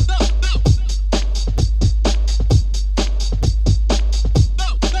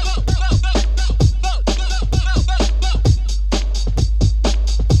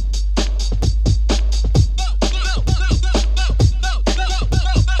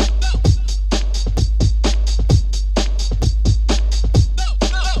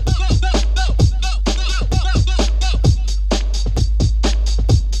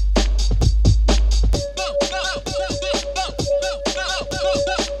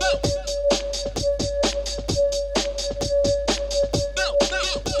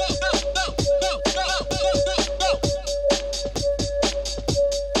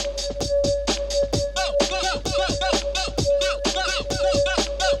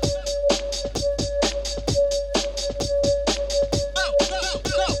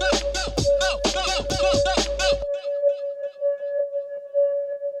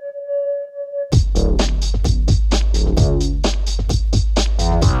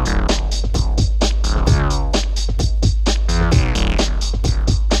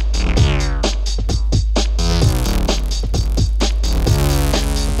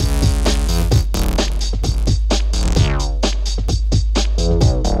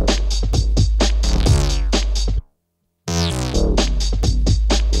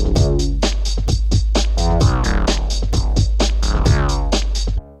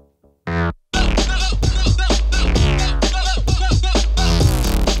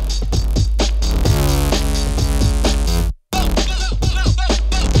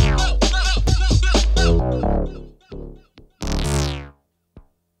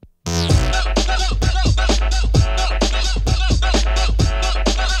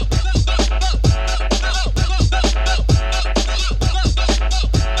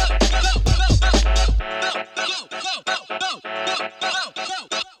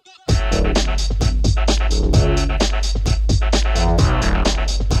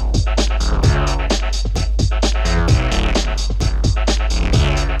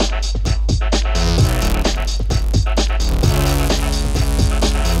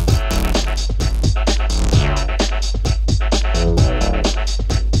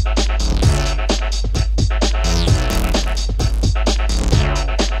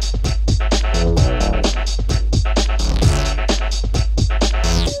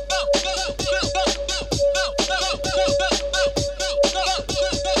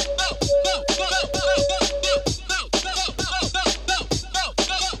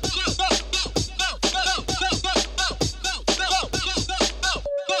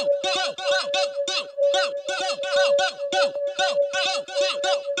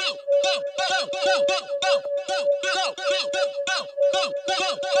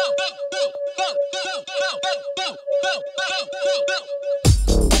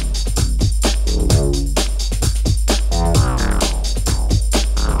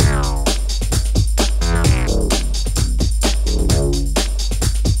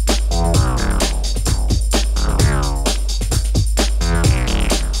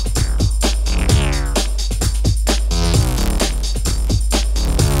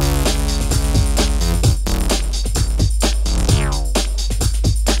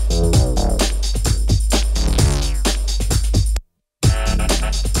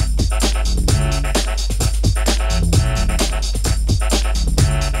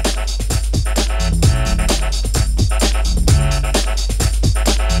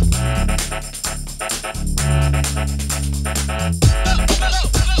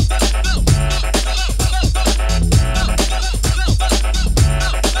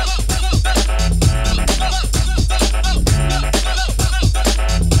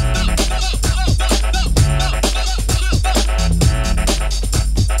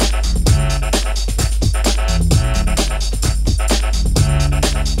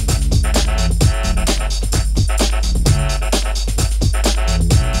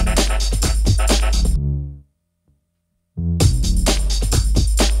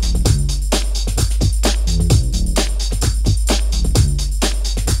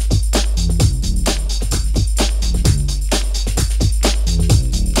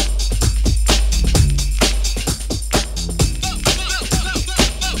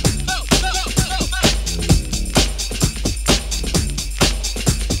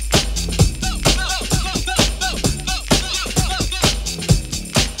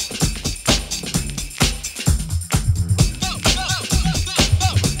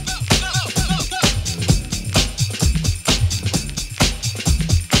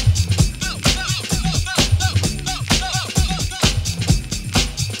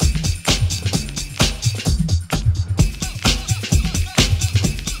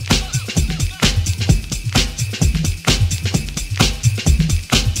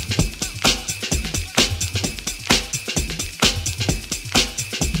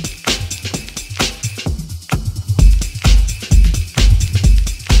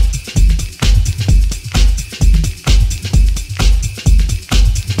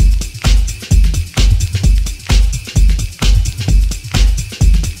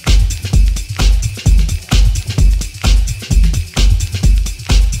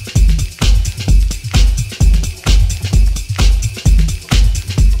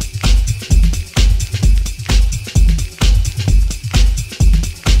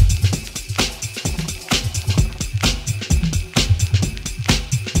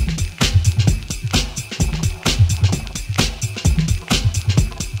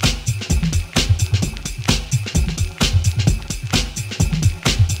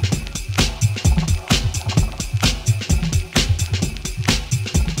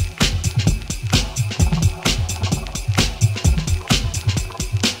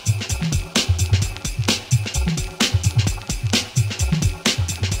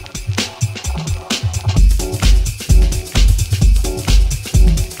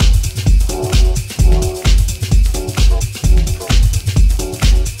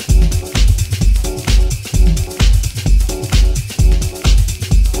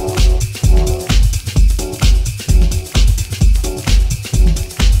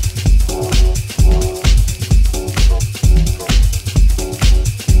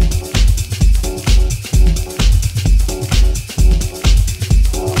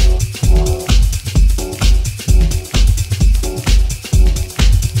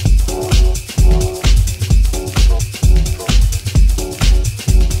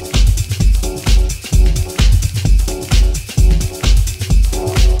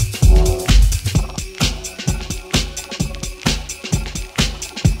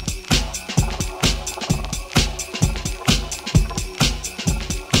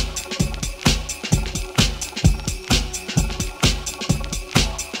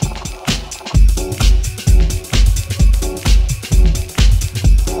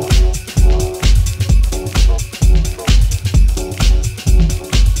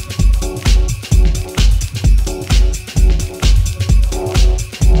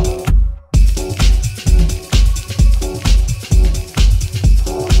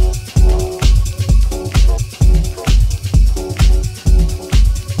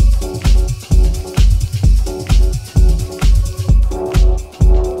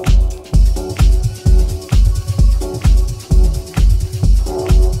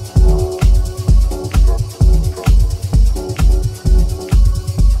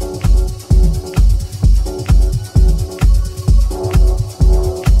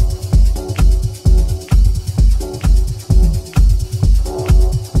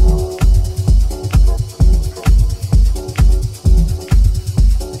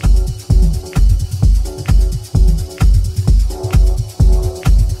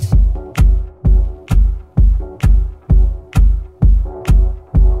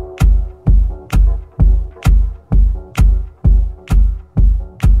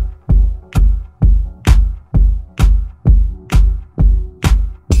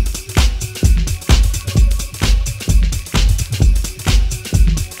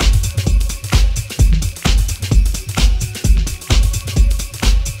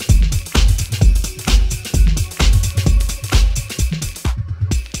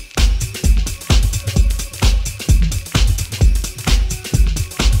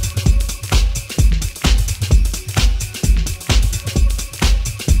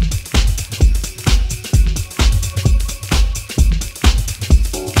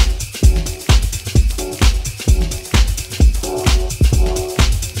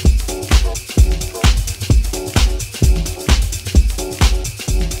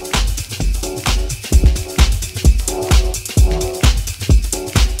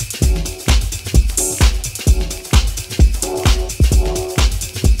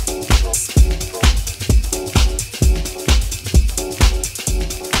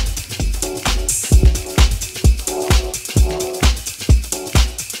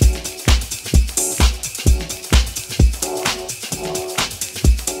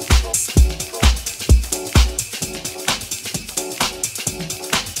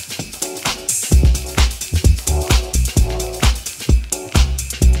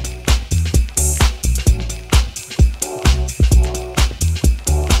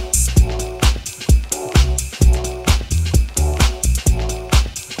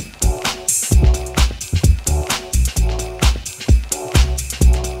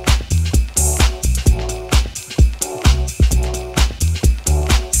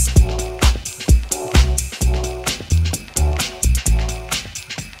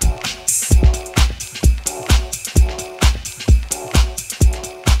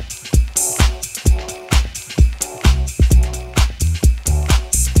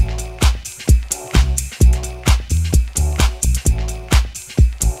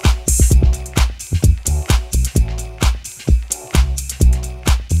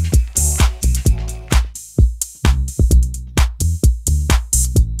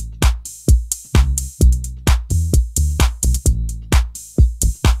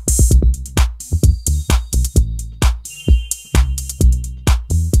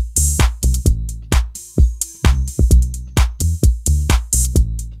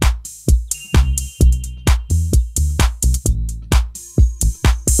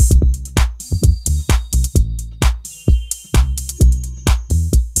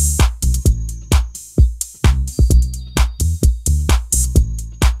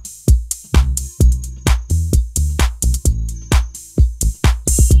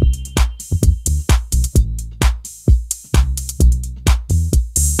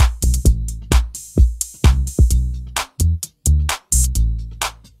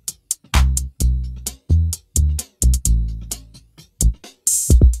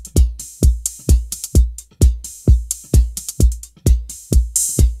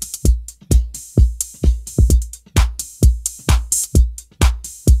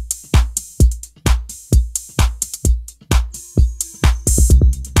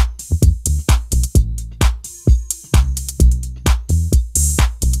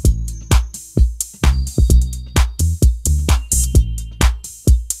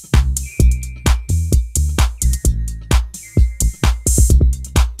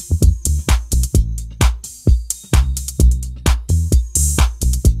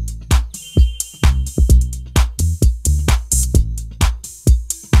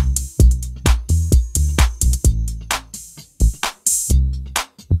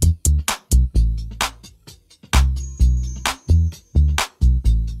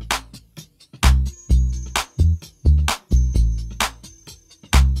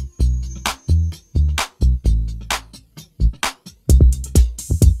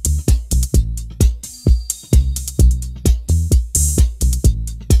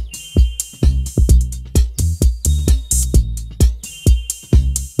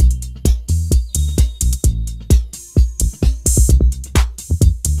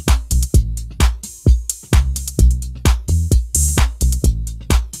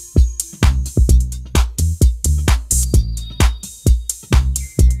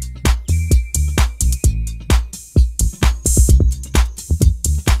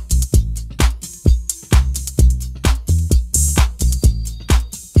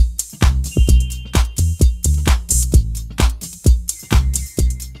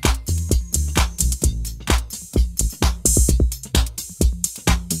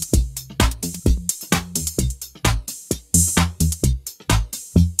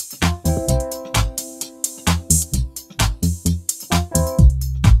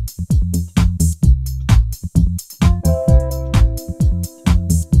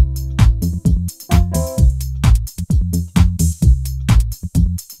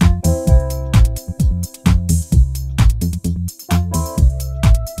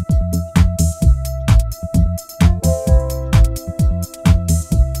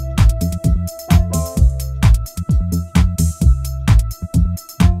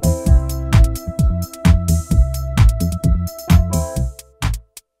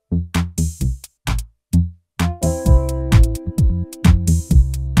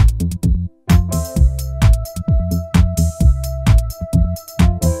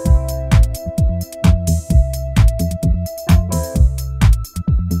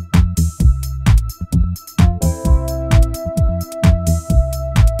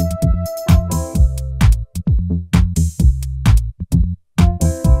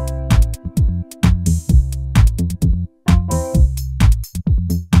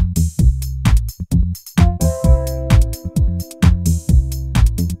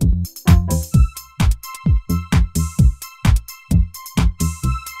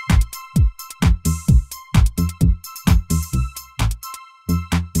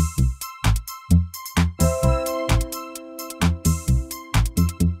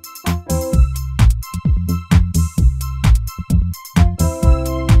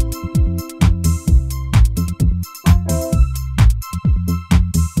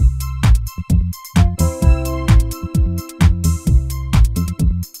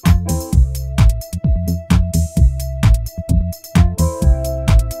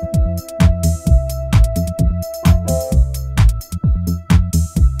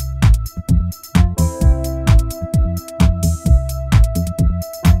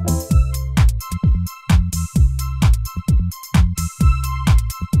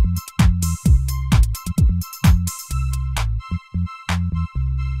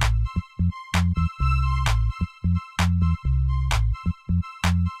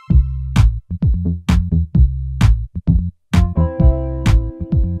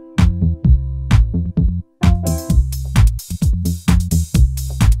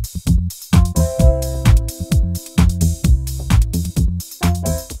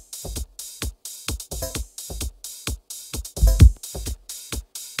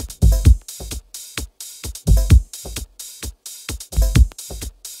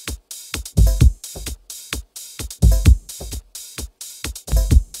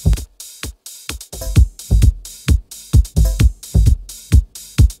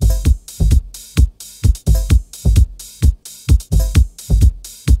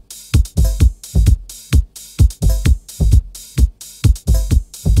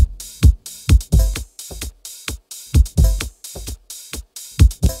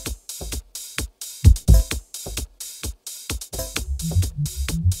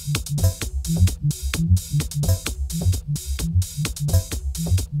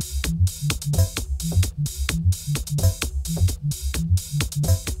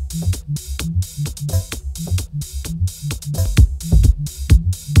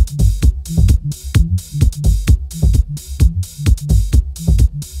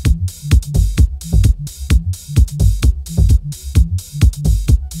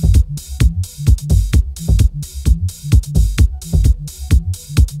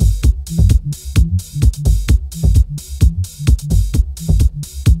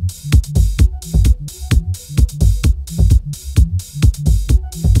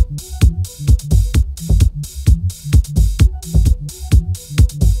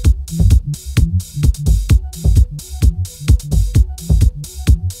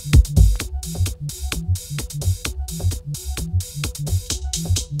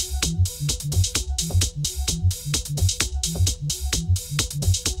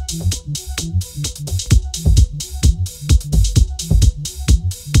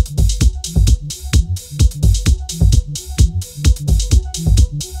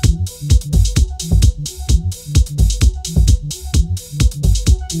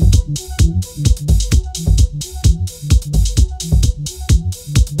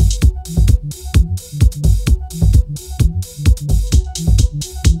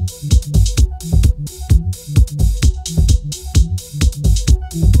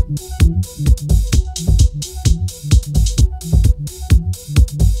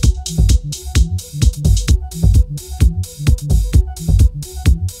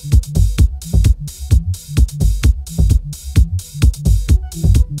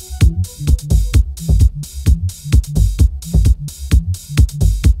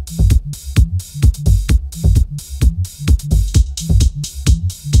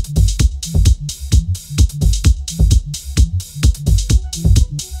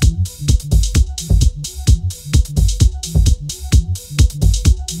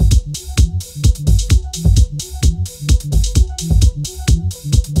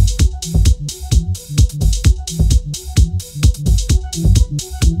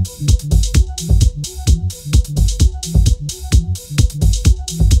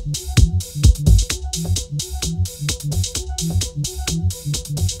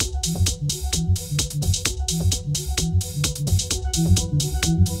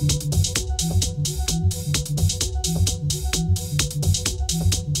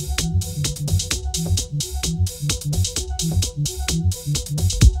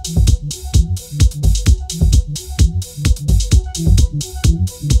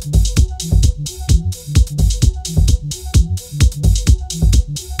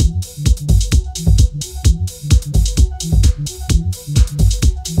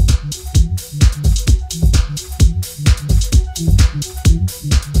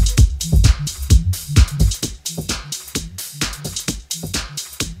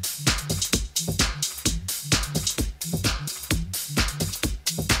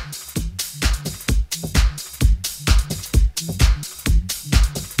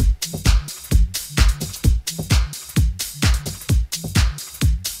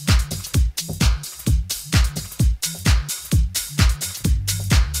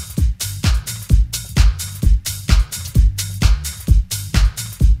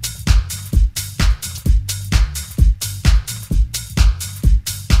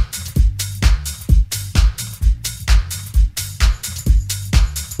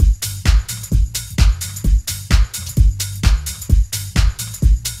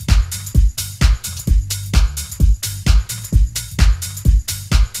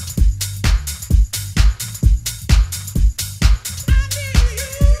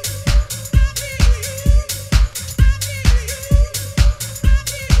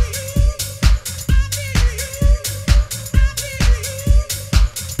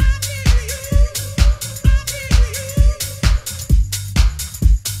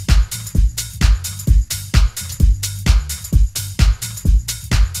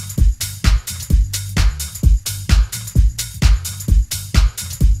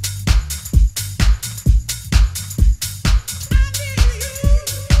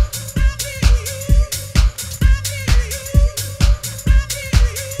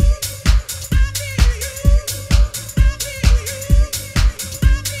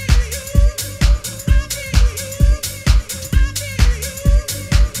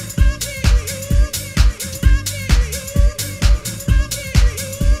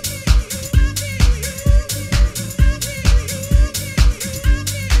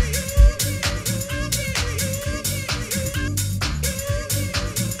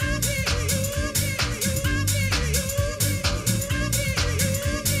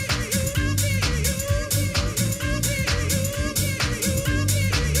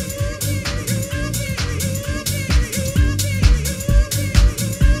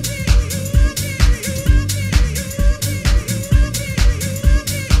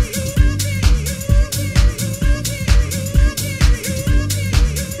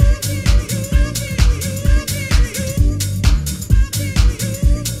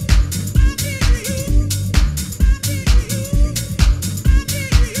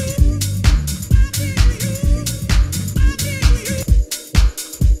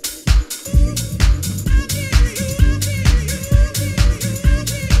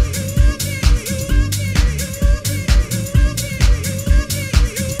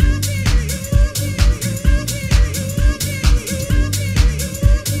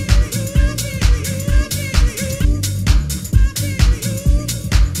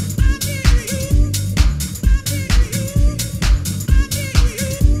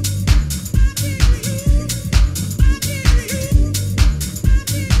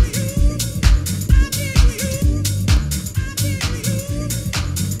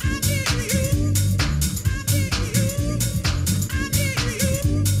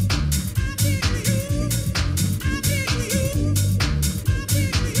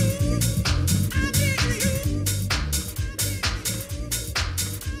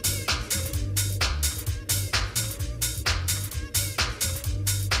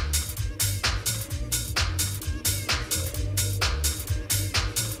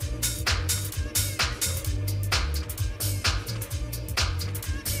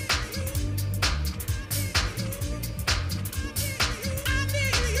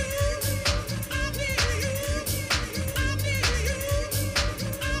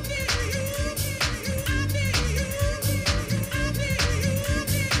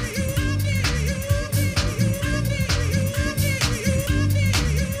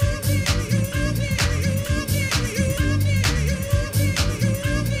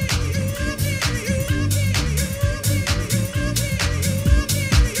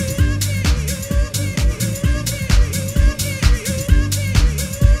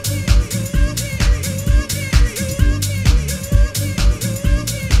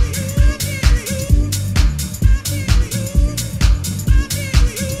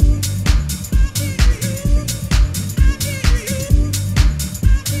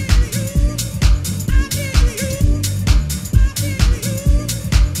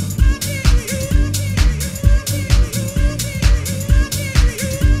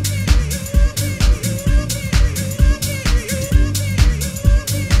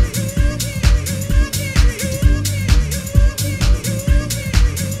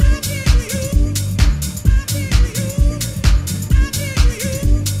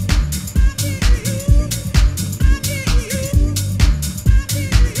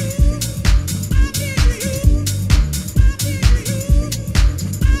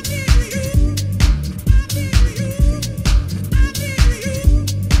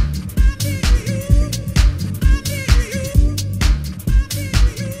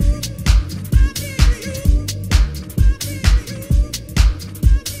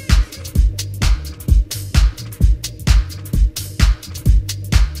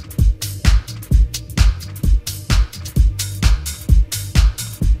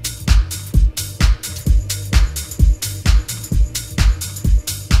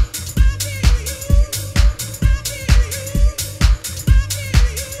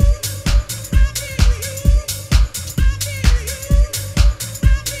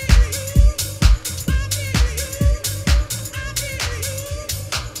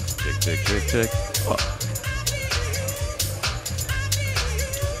 check.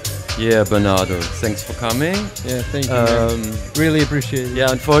 Yeah, Bernardo, thanks for coming. Yeah, thank you. Man. Really appreciate it.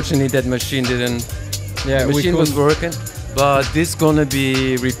 Yeah, unfortunately that machine didn't. Yeah, The machine was working, but this gonna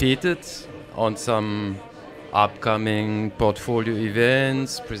be repeated on some upcoming portfolio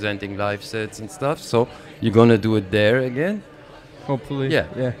events, presenting live sets and stuff. So you're gonna do it there again. Hopefully. Yeah.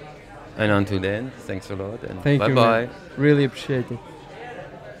 Yeah. And until then, thanks a lot and Thank you. bye-bye. Man. Really appreciate it.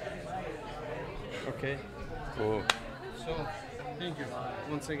 Okay. Cool. So, thank you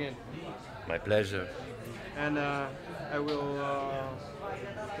once again. My pleasure. And I will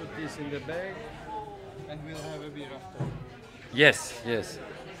put this in the bag and we'll have a beer after. Yes, yes.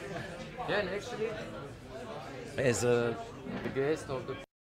 Yeah, and actually, as a guest of the